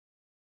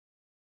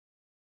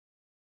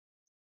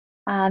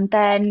 And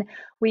then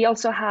we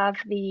also have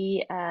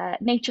the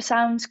Nature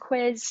Sounds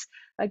quiz.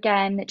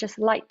 Again, just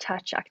light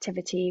touch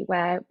activity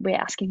where we're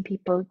asking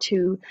people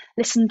to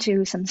listen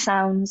to some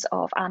sounds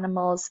of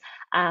animals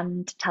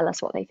and tell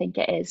us what they think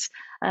it is.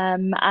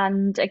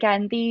 And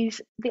again,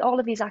 all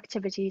of these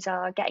activities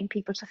are getting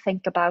people to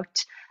think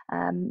about,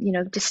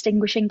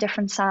 distinguishing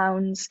different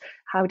sounds.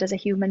 How does a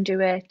human do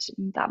it?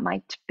 That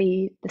might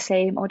be the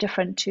same or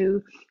different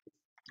to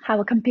how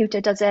a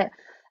computer does it.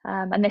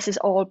 And this is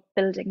all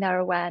building their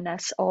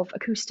awareness of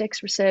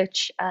acoustics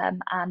research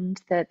and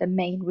the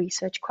main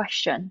research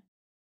question.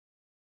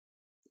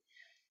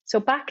 So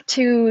back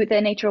to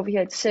the Nature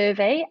Overheard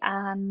survey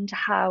and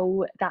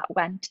how that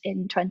went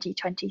in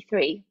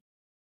 2023.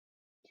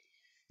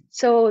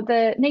 So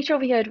the Nature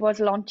Overheard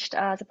was launched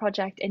as a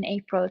project in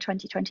April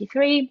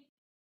 2023.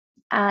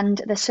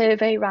 And the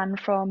survey ran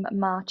from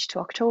March to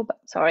October.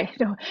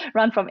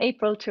 Ran from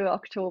April to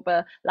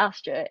October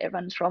last year. It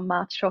runs from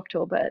March to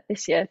October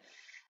this year.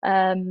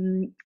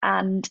 And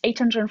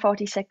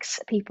 846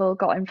 people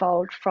got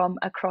involved from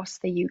across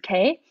the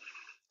UK.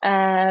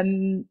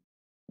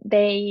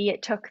 They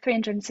took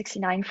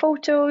 369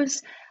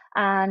 photos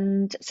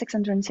and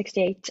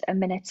 668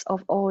 minutes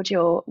of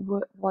audio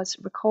was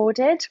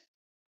recorded.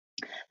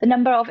 The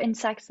number of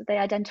insects that they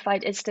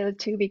identified is still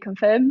to be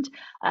confirmed.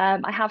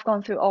 I have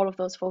gone through all of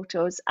those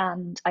photos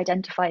and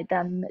identified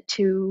them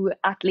to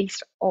at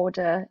least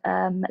order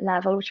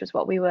level, which was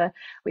what we were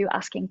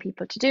asking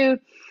people to do.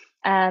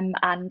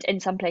 And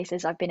in some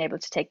places I've been able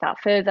to take that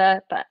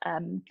further, but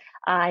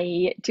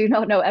I do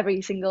not know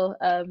every single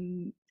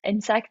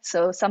insect.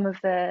 So some of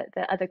the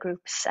other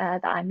groups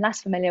that I'm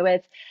less familiar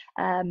with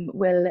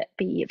will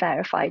be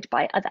verified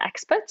by other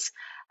experts.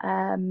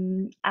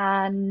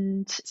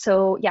 And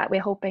so, yeah,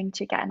 we're hoping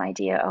to get an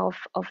idea of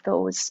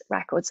those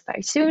records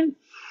very soon.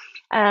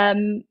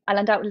 I'll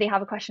undoubtedly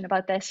have a question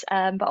about this,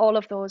 but all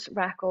of those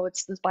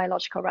records, those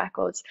biological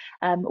records,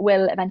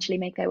 will eventually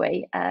make their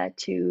way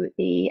to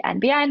the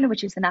NBN,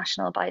 which is the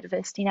National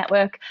Biodiversity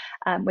Network.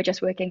 We're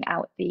just working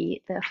out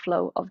the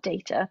flow of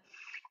data.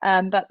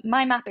 But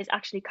my map is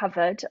actually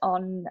covered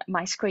on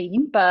my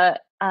screen,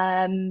 but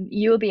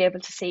you'll be able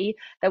to see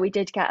that we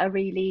did get a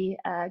really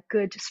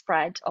good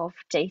spread of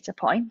data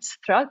points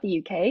throughout the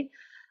UK.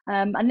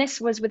 And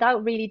this was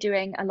without really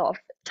doing a lot of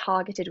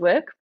targeted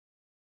work.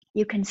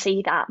 You can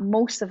see that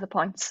most of the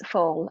points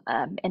fall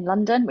in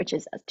London, which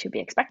is to be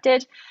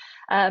expected.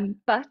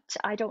 But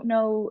I don't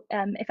know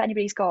if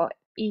anybody's got,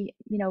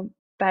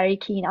 very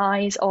keen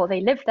eyes or they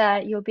live there,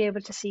 you'll be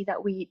able to see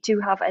that we do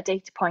have a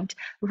data point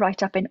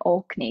right up in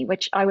Orkney,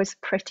 which I was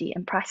pretty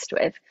impressed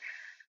with.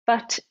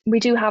 But we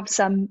do have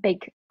some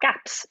big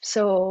gaps.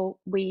 So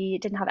we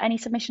didn't have any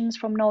submissions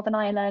from Northern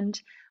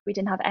Ireland. We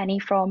didn't have any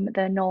from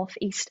the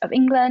northeast of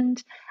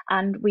England,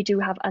 and we do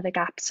have other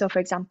gaps. So, for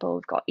example,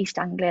 we've got East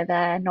Anglia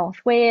there, North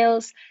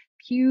Wales,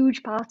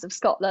 huge parts of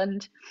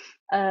Scotland.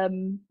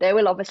 There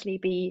will obviously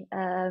be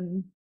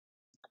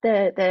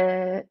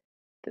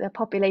the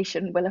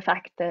population will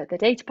affect the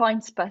data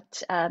points,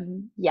 but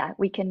yeah,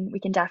 we can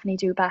definitely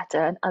do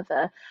better in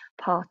other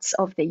parts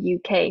of the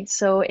UK.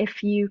 So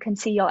if you can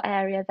see your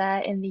area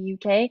there in the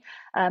UK,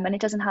 and it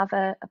doesn't have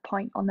a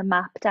point on the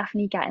map,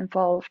 definitely get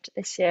involved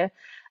this year.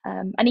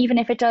 And even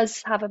if it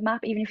does have a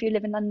map, even if you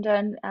live in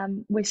London,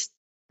 with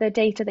the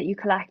data that you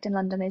collect in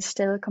London is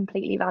still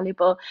completely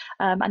valuable,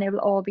 and it will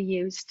all be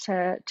used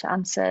to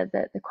answer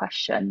the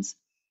questions.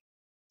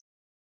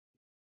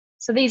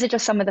 So these are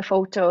just some of the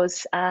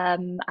photos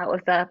out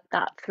of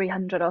that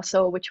 300 or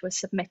so which was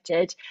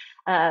submitted.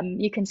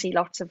 You can see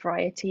lots of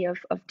variety of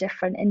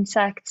different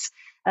insects.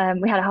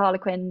 We had a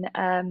harlequin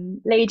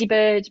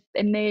ladybird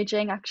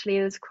emerging. Actually,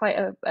 there's quite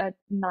a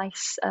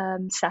nice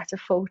set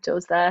of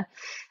photos there.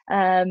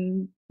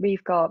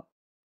 We've got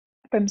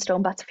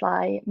brimstone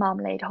butterfly,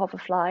 marmalade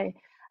hoverfly,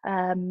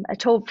 a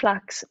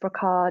toadflax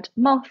brocade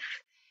moth,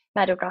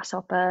 meadow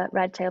grasshopper,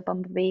 red-tailed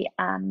bumblebee,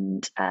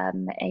 and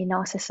a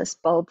narcissus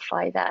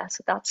bulbfly there.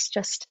 So that's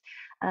just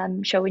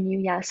showing you,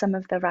 yeah, some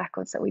of the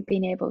records that we've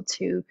been able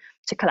to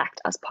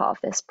collect as part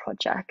of this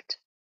project.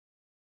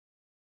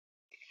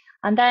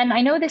 And then I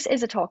know this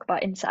is a talk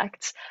about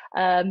insects,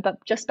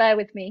 but just bear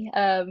with me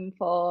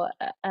for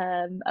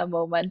a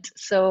moment.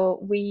 So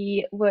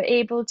we were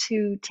able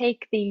to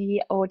take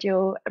the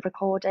audio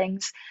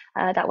recordings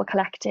that were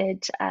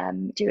collected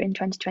during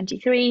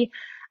 2023,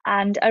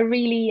 and a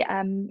really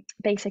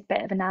basic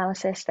bit of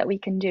analysis that we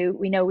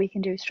know we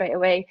can do straight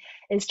away,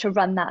 is to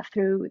run that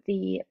through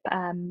the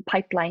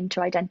pipeline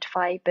to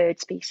identify bird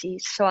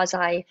species. So as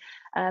I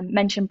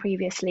mentioned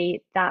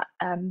previously, that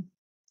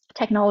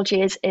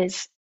technology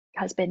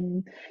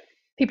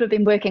people have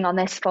been working on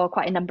this for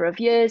quite a number of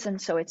years,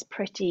 and so it's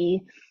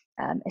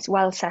it's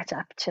well set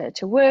up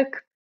to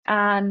work.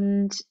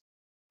 And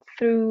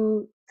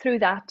through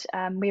that,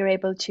 we were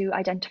able to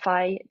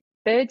identify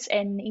birds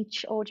in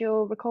each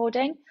audio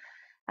recording.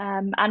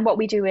 And what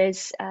we do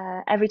is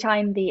every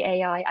time the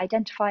AI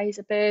identifies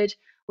a bird,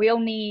 we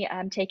only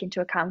take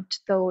into account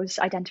those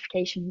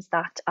identifications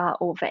that are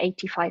over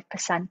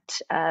 85%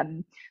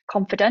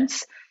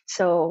 confidence.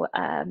 So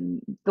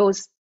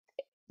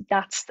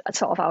that's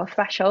sort of our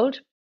threshold.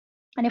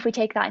 And if we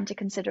take that into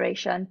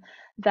consideration,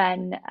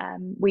 then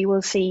we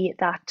will see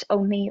that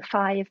only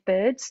 5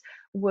 birds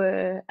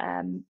were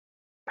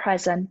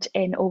present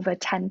in over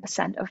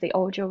 10% of the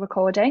audio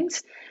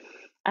recordings.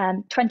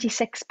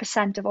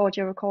 26% of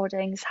audio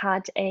recordings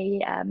had a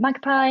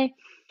magpie,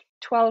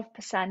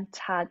 12%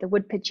 had the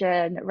wood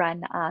pigeon,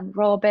 wren and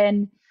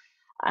robin,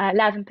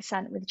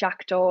 11% with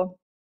jackdaw.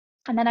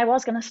 And then I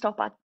was going to stop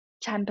at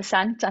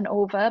 10% and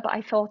over, but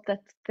I thought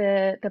that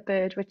the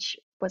bird which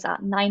was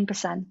at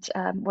 9%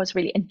 was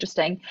really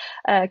interesting,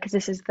 because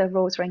this is the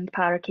rose-ringed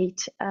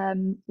parakeet,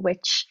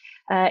 which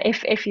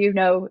if you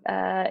know,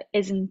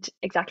 isn't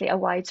exactly a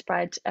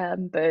widespread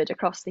bird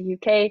across the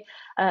UK,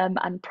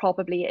 and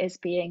probably is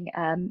being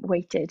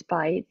weighted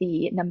by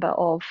the number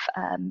of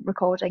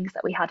recordings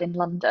that we had in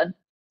London.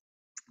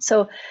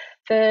 So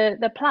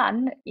the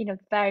plan,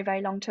 very,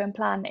 very long-term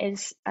plan,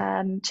 is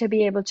to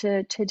be able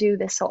to do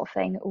this sort of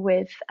thing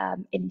with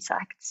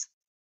insects.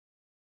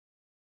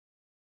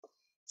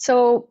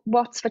 So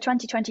what's for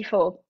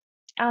 2024?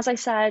 As I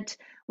said,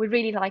 we'd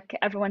really like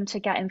everyone to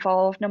get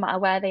involved, no matter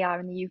where they are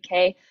in the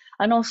UK,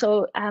 and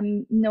also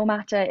no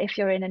matter if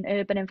you're in an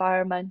urban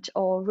environment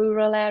or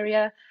rural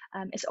area.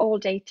 It's all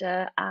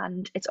data,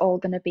 and it's all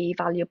going to be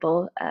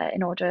valuable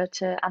in order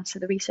to answer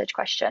the research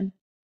question.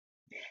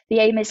 The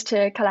aim is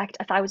to collect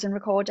 1,000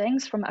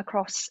 recordings from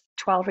across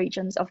 12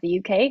 regions of the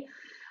UK.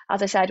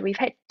 As I said, we've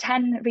hit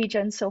 10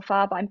 regions so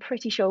far, but I'm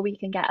pretty sure we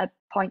can get a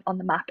point on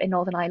the map in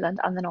Northern Ireland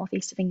and the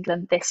northeast of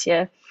England this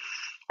year.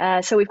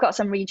 So we've got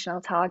some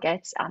regional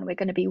targets, and we're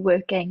going to be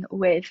working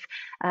with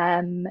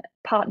in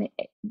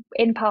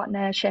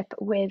partnership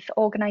with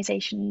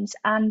organisations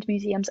and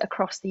museums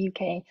across the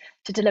UK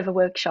to deliver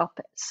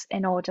workshops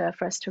in order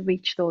for us to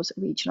reach those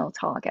regional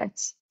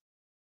targets.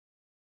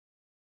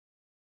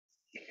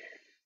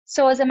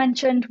 So as I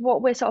mentioned,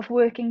 what we're sort of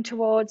working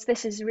towards,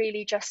 this is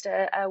really just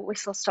a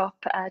whistle-stop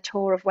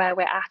tour of where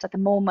we're at the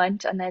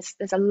moment, and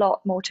there's a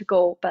lot more to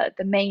go, but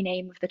the main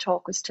aim of the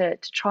talk was to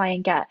try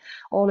and get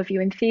all of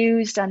you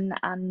enthused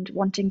and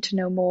wanting to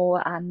know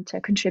more and to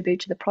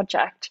contribute to the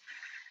project.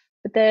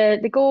 But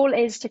the goal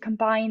is to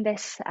combine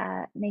this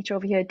Nature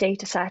Overheard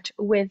data set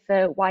with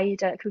the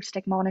wider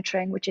acoustic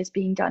monitoring, which is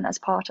being done as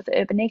part of the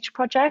Urban Nature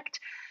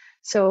project.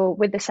 So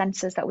with the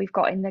sensors that we've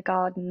got in the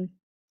garden,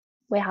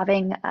 we're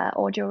having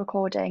audio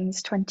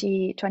recordings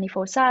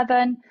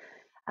 24/7,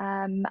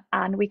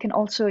 and we can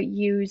also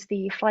use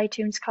the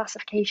FlyTunes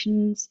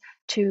classifications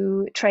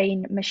to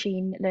train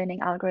machine learning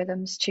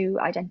algorithms to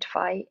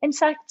identify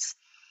insects.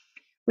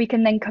 We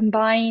can then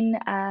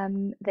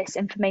combine this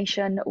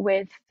information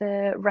with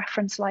the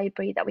reference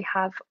library that we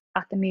have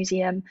at the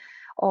museum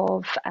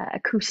of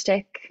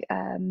acoustic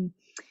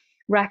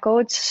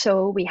records.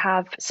 So we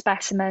have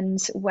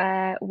specimens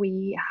where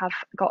we have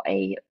got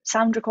a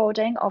sound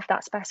recording of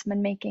that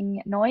specimen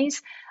making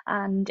noise,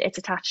 and it's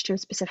attached to a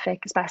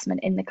specific specimen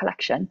in the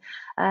collection.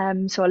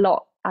 So a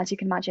lot, as you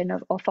can imagine,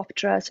 of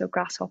orthoptera, so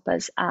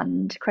grasshoppers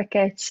and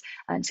crickets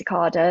and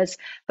cicadas,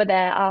 but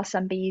there are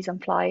some bees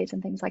and flies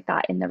and things like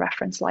that in the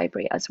reference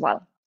library as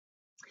well.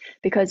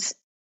 Because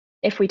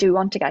if we do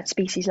want to get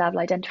species level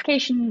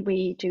identification,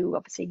 we do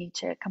obviously need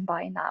to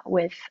combine that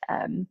with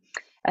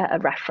a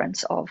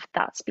reference of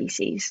that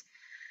species.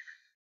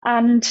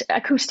 And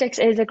acoustics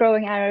is a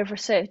growing area of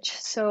research.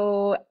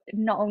 So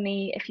not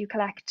only if you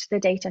collect the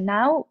data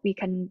now, we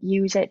can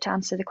use it to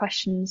answer the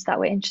questions that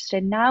we're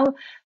interested in now,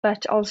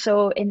 but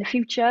also in the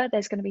future,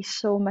 there's going to be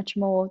so much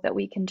more that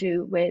we can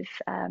do with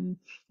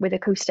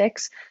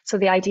acoustics. So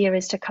the idea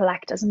is to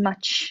collect as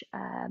much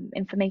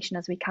information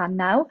as we can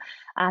now,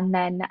 and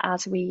then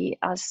as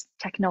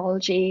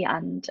technology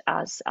and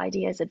as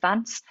ideas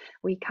advance,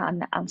 we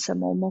can answer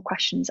more and more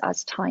questions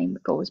as time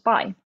goes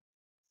by.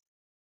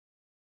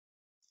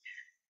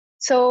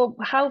 So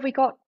how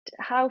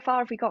far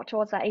have we got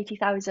towards that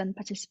 80,000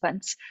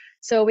 participants?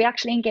 So we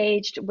actually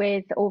engaged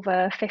with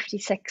over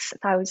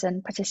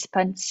 56,000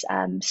 participants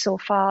so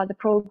far, the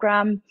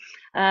program,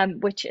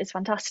 which is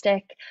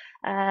fantastic.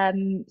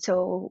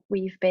 So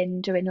we've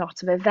been doing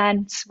lots of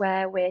events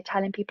where we're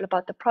telling people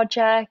about the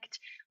project.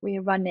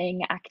 We're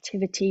running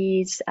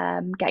activities,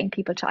 getting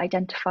people to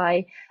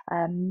identify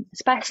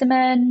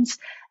specimens.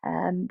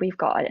 We've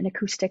got an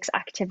acoustics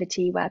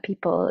activity where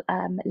people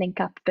link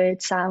up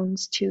bird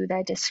sounds to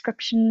their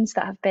descriptions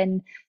that have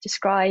been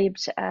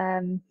described.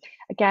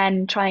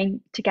 Again, trying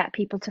to get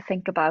people to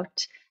think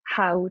about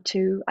how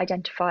to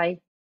identify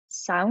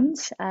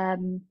sounds,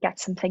 get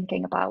some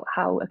thinking about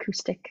how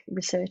acoustic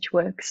research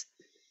works.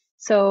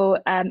 So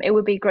it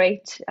would be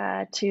great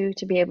to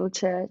be able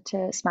to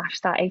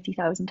smash that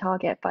 80,000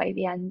 target by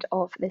the end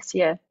of this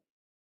year.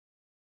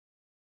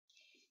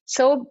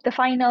 So the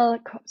final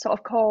sort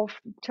of call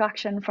to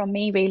action from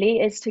me really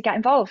is to get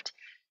involved.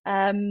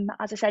 As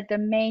I said, the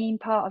main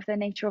part of the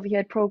Nature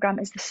Overheard programme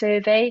is the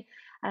survey,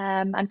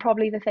 and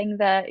probably the thing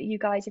that you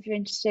guys, if you're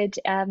interested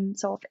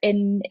sort of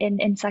in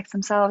insects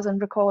themselves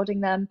and recording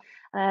them,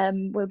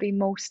 will be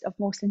most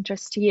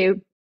interest to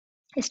you,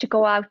 is to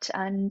go out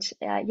and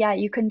yeah,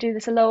 you can do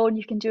this alone,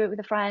 you can do it with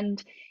a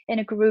friend, in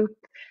a group.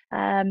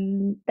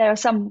 There are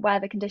some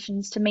weather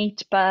conditions to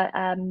meet, but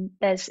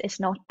it's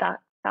not that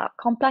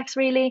complex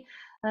really.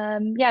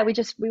 Yeah,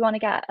 we want to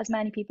get as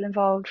many people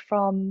involved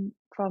from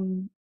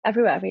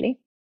everywhere really.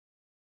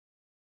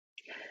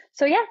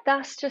 So yeah,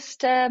 that's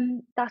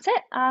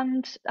it.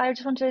 And I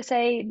just wanted to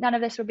say none of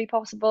this would be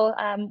possible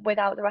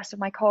without the rest of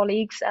my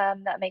colleagues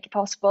that make it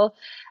possible.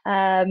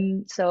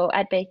 So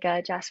Ed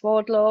Baker, Jess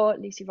Wardlaw,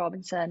 Lucy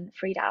Robinson,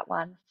 Frida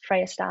Atwan,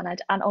 Freya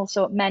Stannard, and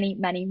also many,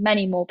 many,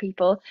 many more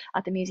people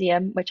at the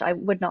museum, which I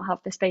would not have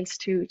the space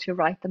to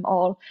write them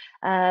all.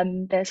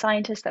 The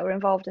scientists that were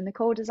involved in the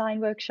co-design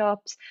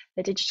workshops,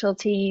 the digital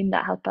team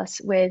that help us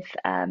with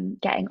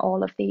getting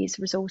all of these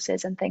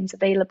resources and things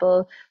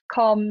available,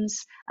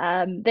 comms.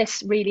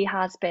 This really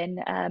has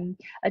been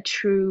a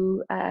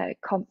true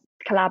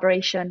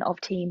collaboration of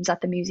teams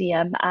at the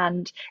museum,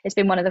 and it's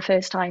been one of the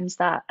first times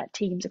that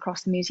teams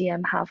across the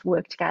museum have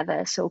worked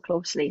together so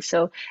closely.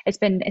 So it's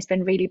been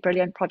really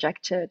brilliant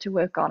project to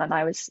work on, and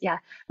I was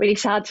really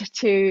sad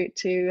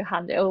to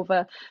hand it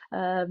over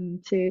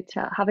to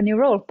have a new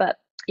role. But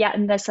yeah,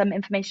 and there's some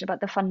information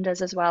about the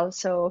funders as well,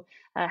 so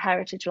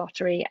Heritage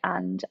Lottery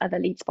and other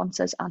lead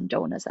sponsors and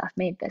donors that have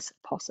made this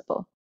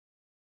possible.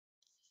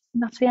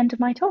 And that's the end of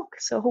my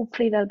talk. So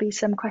hopefully there'll be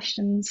some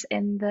questions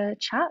in the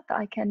chat that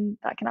I can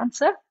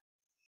answer.